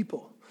reminding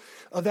people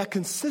of that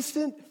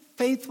consistent,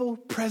 faithful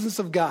presence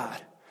of God,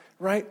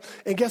 right?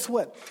 And guess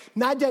what?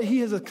 Not that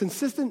he is a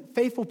consistent,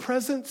 faithful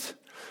presence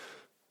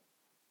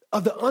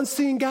of the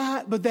unseen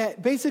God, but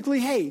that basically,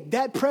 hey,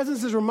 that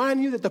presence is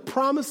reminding you that the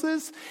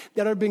promises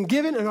that have been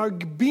given and are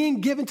being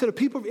given to the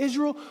people of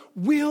Israel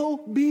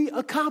will be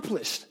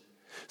accomplished.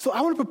 So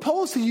I want to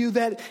propose to you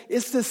that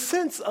it's the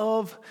sense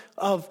of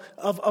a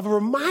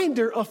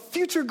reminder of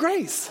future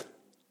grace.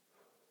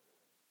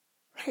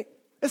 Right?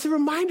 It's a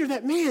reminder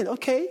that, man,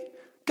 okay,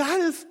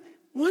 God is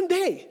one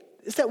day.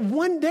 It's that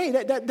one day.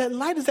 That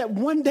light is that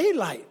one day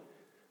light.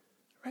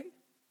 Right?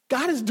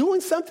 God is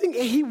doing something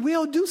and he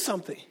will do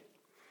something.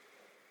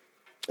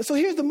 And so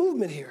here's the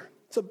movement here.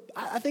 So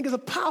I think it's a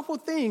powerful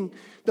thing.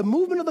 The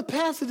movement of the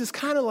passage is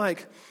kind of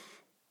like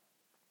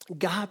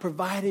God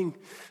providing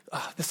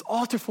this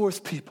altar for his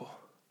people.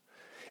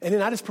 And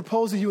then I just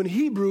propose to you in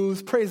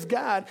Hebrews, praise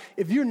God,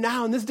 if you're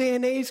now in this day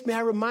and age, may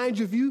I remind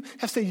you, if you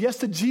have said yes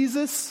to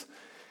Jesus,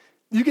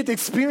 you get to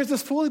experience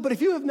this fully. But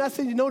if you have not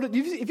said, if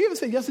you haven't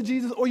said yes to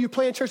Jesus, or you're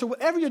playing church, or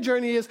whatever your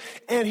journey is,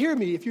 and hear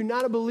me, if you're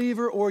not a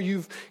believer, or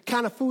you've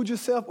kind of fooled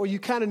yourself, or you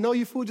kind of know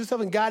you fooled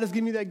yourself, and God has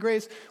given you that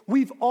grace,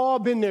 we've all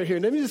been there here.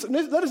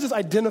 Let us just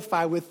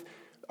identify with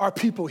our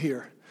people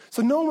here.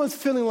 So no one's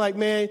feeling like,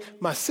 man,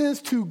 my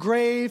sin's too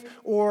grave,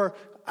 or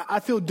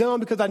I feel dumb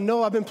because I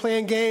know I've been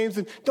playing games.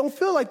 And don't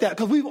feel like that,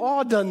 because we've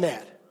all done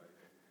that.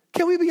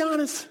 Can we be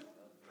honest?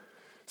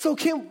 So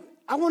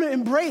I want to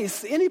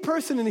embrace any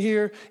person in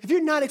here, if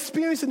you're not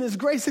experiencing this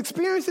grace,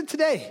 experience it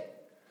today.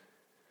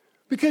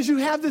 Because you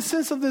have this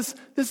sense of this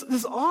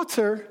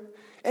altar,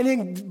 and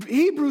in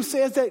Hebrews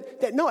says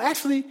that no,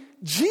 actually,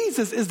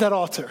 Jesus is that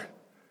altar.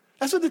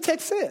 That's what the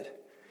text said.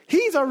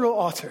 He's our real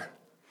altar,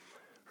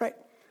 right?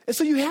 And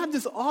so you have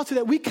this altar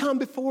that we come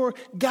before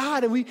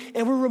God and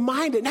we're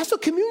reminded. And that's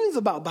what communion's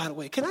about, by the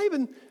way. Can I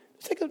even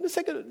let's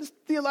take a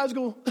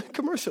theological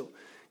commercial?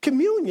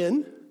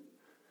 Communion,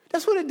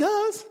 that's what it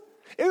does.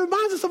 It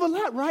reminds us of a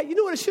lot, right? You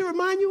know what it should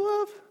remind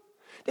you of?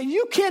 That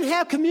you can't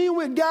have communion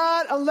with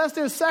God unless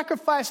there's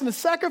sacrifice. And the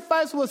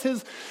sacrifice was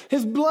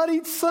his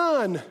bloodied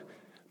son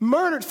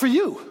murdered for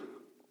you.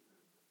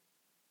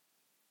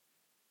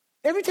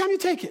 Every time you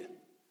take it,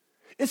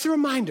 it's a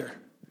reminder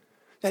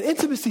that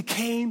intimacy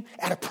came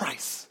at a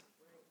price.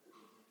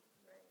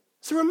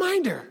 It's a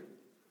reminder.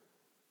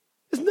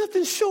 There's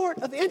nothing short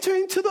of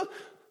entering to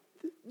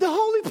the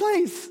holy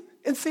place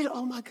and saying,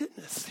 oh my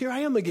goodness, here I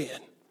am again.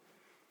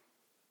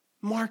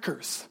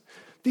 Markers.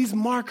 These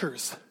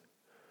markers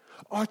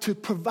are to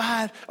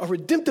provide a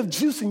redemptive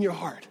juice in your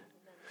heart,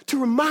 to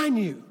remind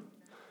you.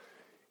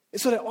 And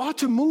so the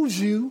altar moves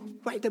you,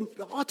 right? The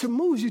altar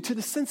moves you to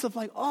the sense of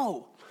like,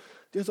 oh,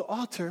 there's an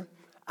altar.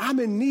 I'm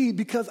in need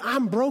because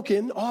I'm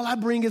broken. All I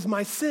bring is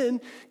my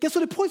sin. Guess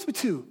what it points me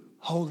to?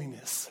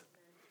 Holiness.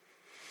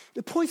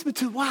 It points me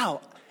to, wow,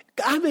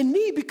 I'm in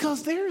need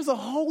because there's a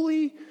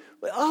holy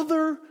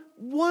other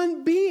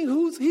one being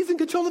he's in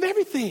control of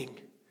everything.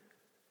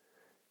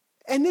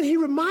 And then he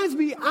reminds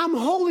me, I'm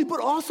holy, but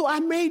also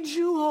I made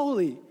you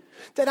holy.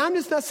 That I'm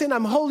just not saying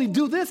I'm holy,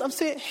 do this. I'm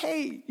saying,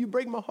 hey, you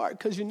break my heart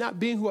because you're not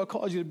being who I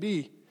called you to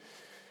be.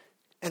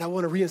 And I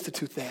want to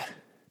reinstitute that.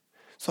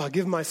 So I'll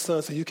give my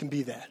son so you can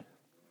be that.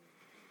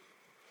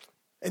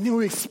 And then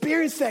we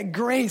experience that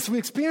grace. We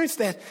experience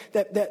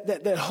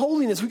that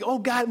holiness. Oh,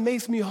 God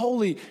makes me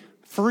holy,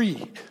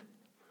 free.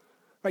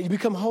 Right? You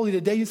become holy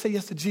the day you say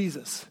yes to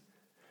Jesus.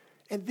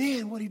 And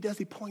then what he does,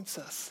 he points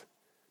us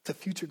to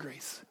future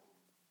grace.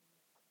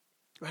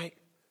 Right?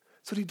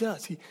 That's what he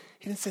does. He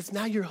then says,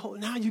 now you're whole.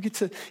 Now you get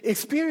to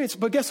experience.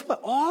 But guess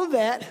what? All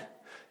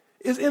that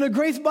is in a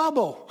grace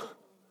bubble.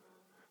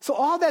 So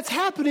all that's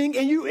happening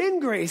and you're in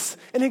grace.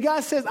 And then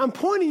God says, I'm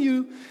pointing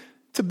you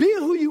to being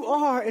who you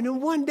are. And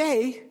then one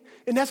day,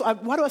 and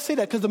why do I say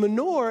that? Because the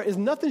menorah is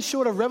nothing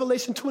short of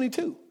Revelation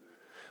 22.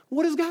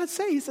 What does God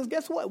say? He says,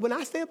 guess what? When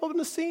I stand up on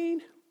the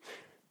scene,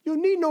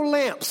 you need no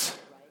lamps.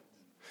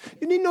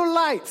 You need no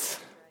lights.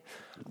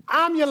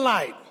 I'm your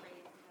light.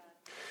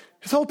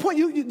 His whole point,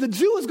 the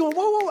Jew is going,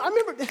 whoa, I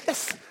remember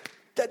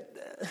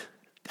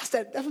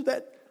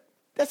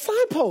that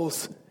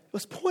signpost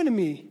was pointing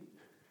me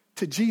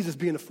to Jesus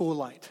being the full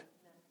light.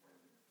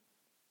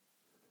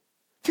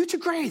 Future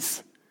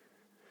grace.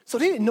 So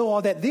they didn't know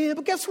all that then,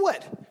 but guess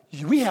what?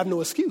 We have no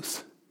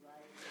excuse.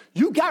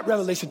 You got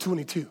Revelation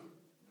 22.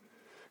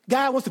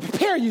 God wants to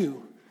prepare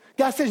you.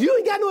 God says, you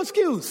ain't got no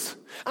excuse.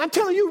 I'm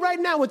telling you right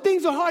now, when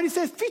things are hard, he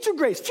says, future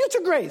grace, future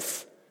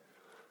grace.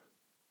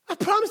 I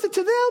promised it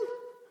to them.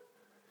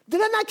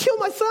 Did I not kill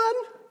my son?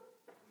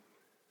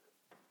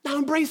 Now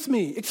embrace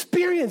me.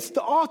 Experience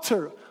the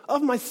altar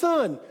of my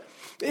son.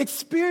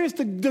 Experience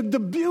the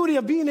beauty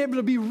of being able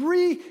to be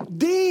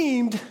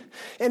redeemed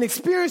and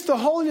experience the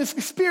holiness,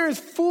 experience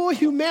full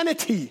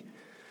humanity.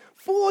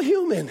 Full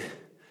human.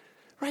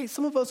 Right?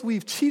 Some of us,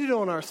 we've cheated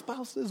on our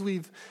spouses.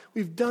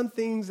 We've done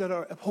things that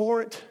are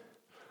abhorrent.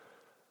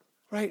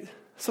 Right?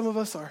 Some of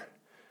us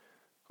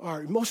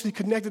are emotionally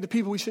connected to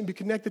people we shouldn't be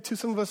connected to.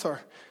 Some of us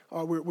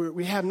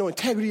we have no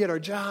integrity at our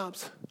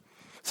jobs.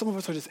 Some of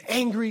us are just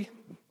angry.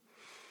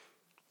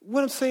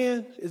 What I'm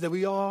saying is that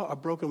we all are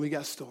broken. We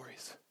got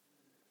stories.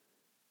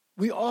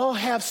 We all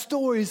have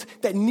stories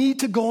that need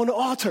to go on the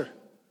altar.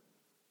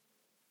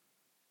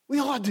 We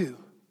all do.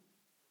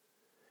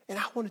 And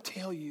I want to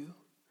tell you,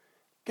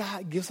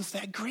 God gives us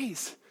that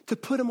grace to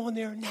put them on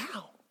there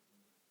now.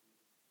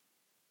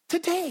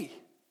 Today.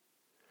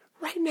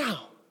 Right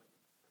now.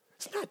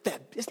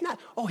 It's not,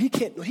 oh, he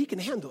can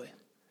handle it.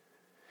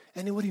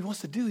 And then what he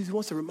wants to do is he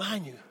wants to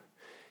remind you,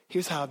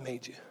 here's how I've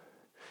made you.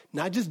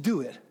 Not just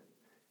do it,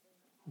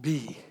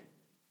 be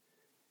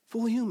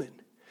full human.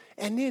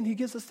 And then he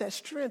gives us that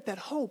strength, that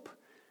hope,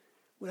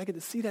 when I get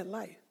to see that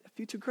light, that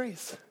future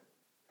grace.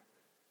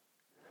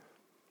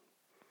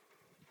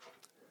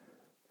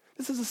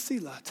 This is a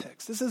Selah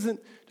text. This isn't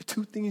the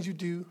two things you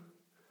do.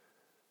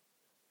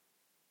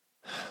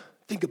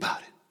 Think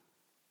about it.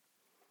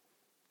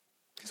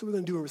 Here's what we're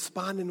going to do: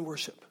 respond in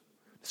worship.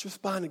 Let's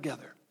respond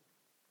together.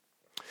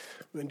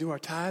 We're going to do our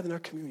tithe and our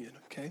communion,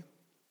 okay?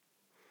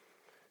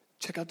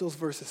 Check out those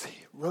verses.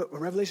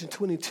 Revelation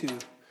 22,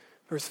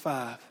 verse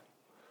 5.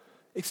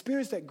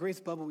 Experience that grace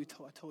bubble I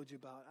told you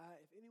about.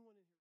 If anyone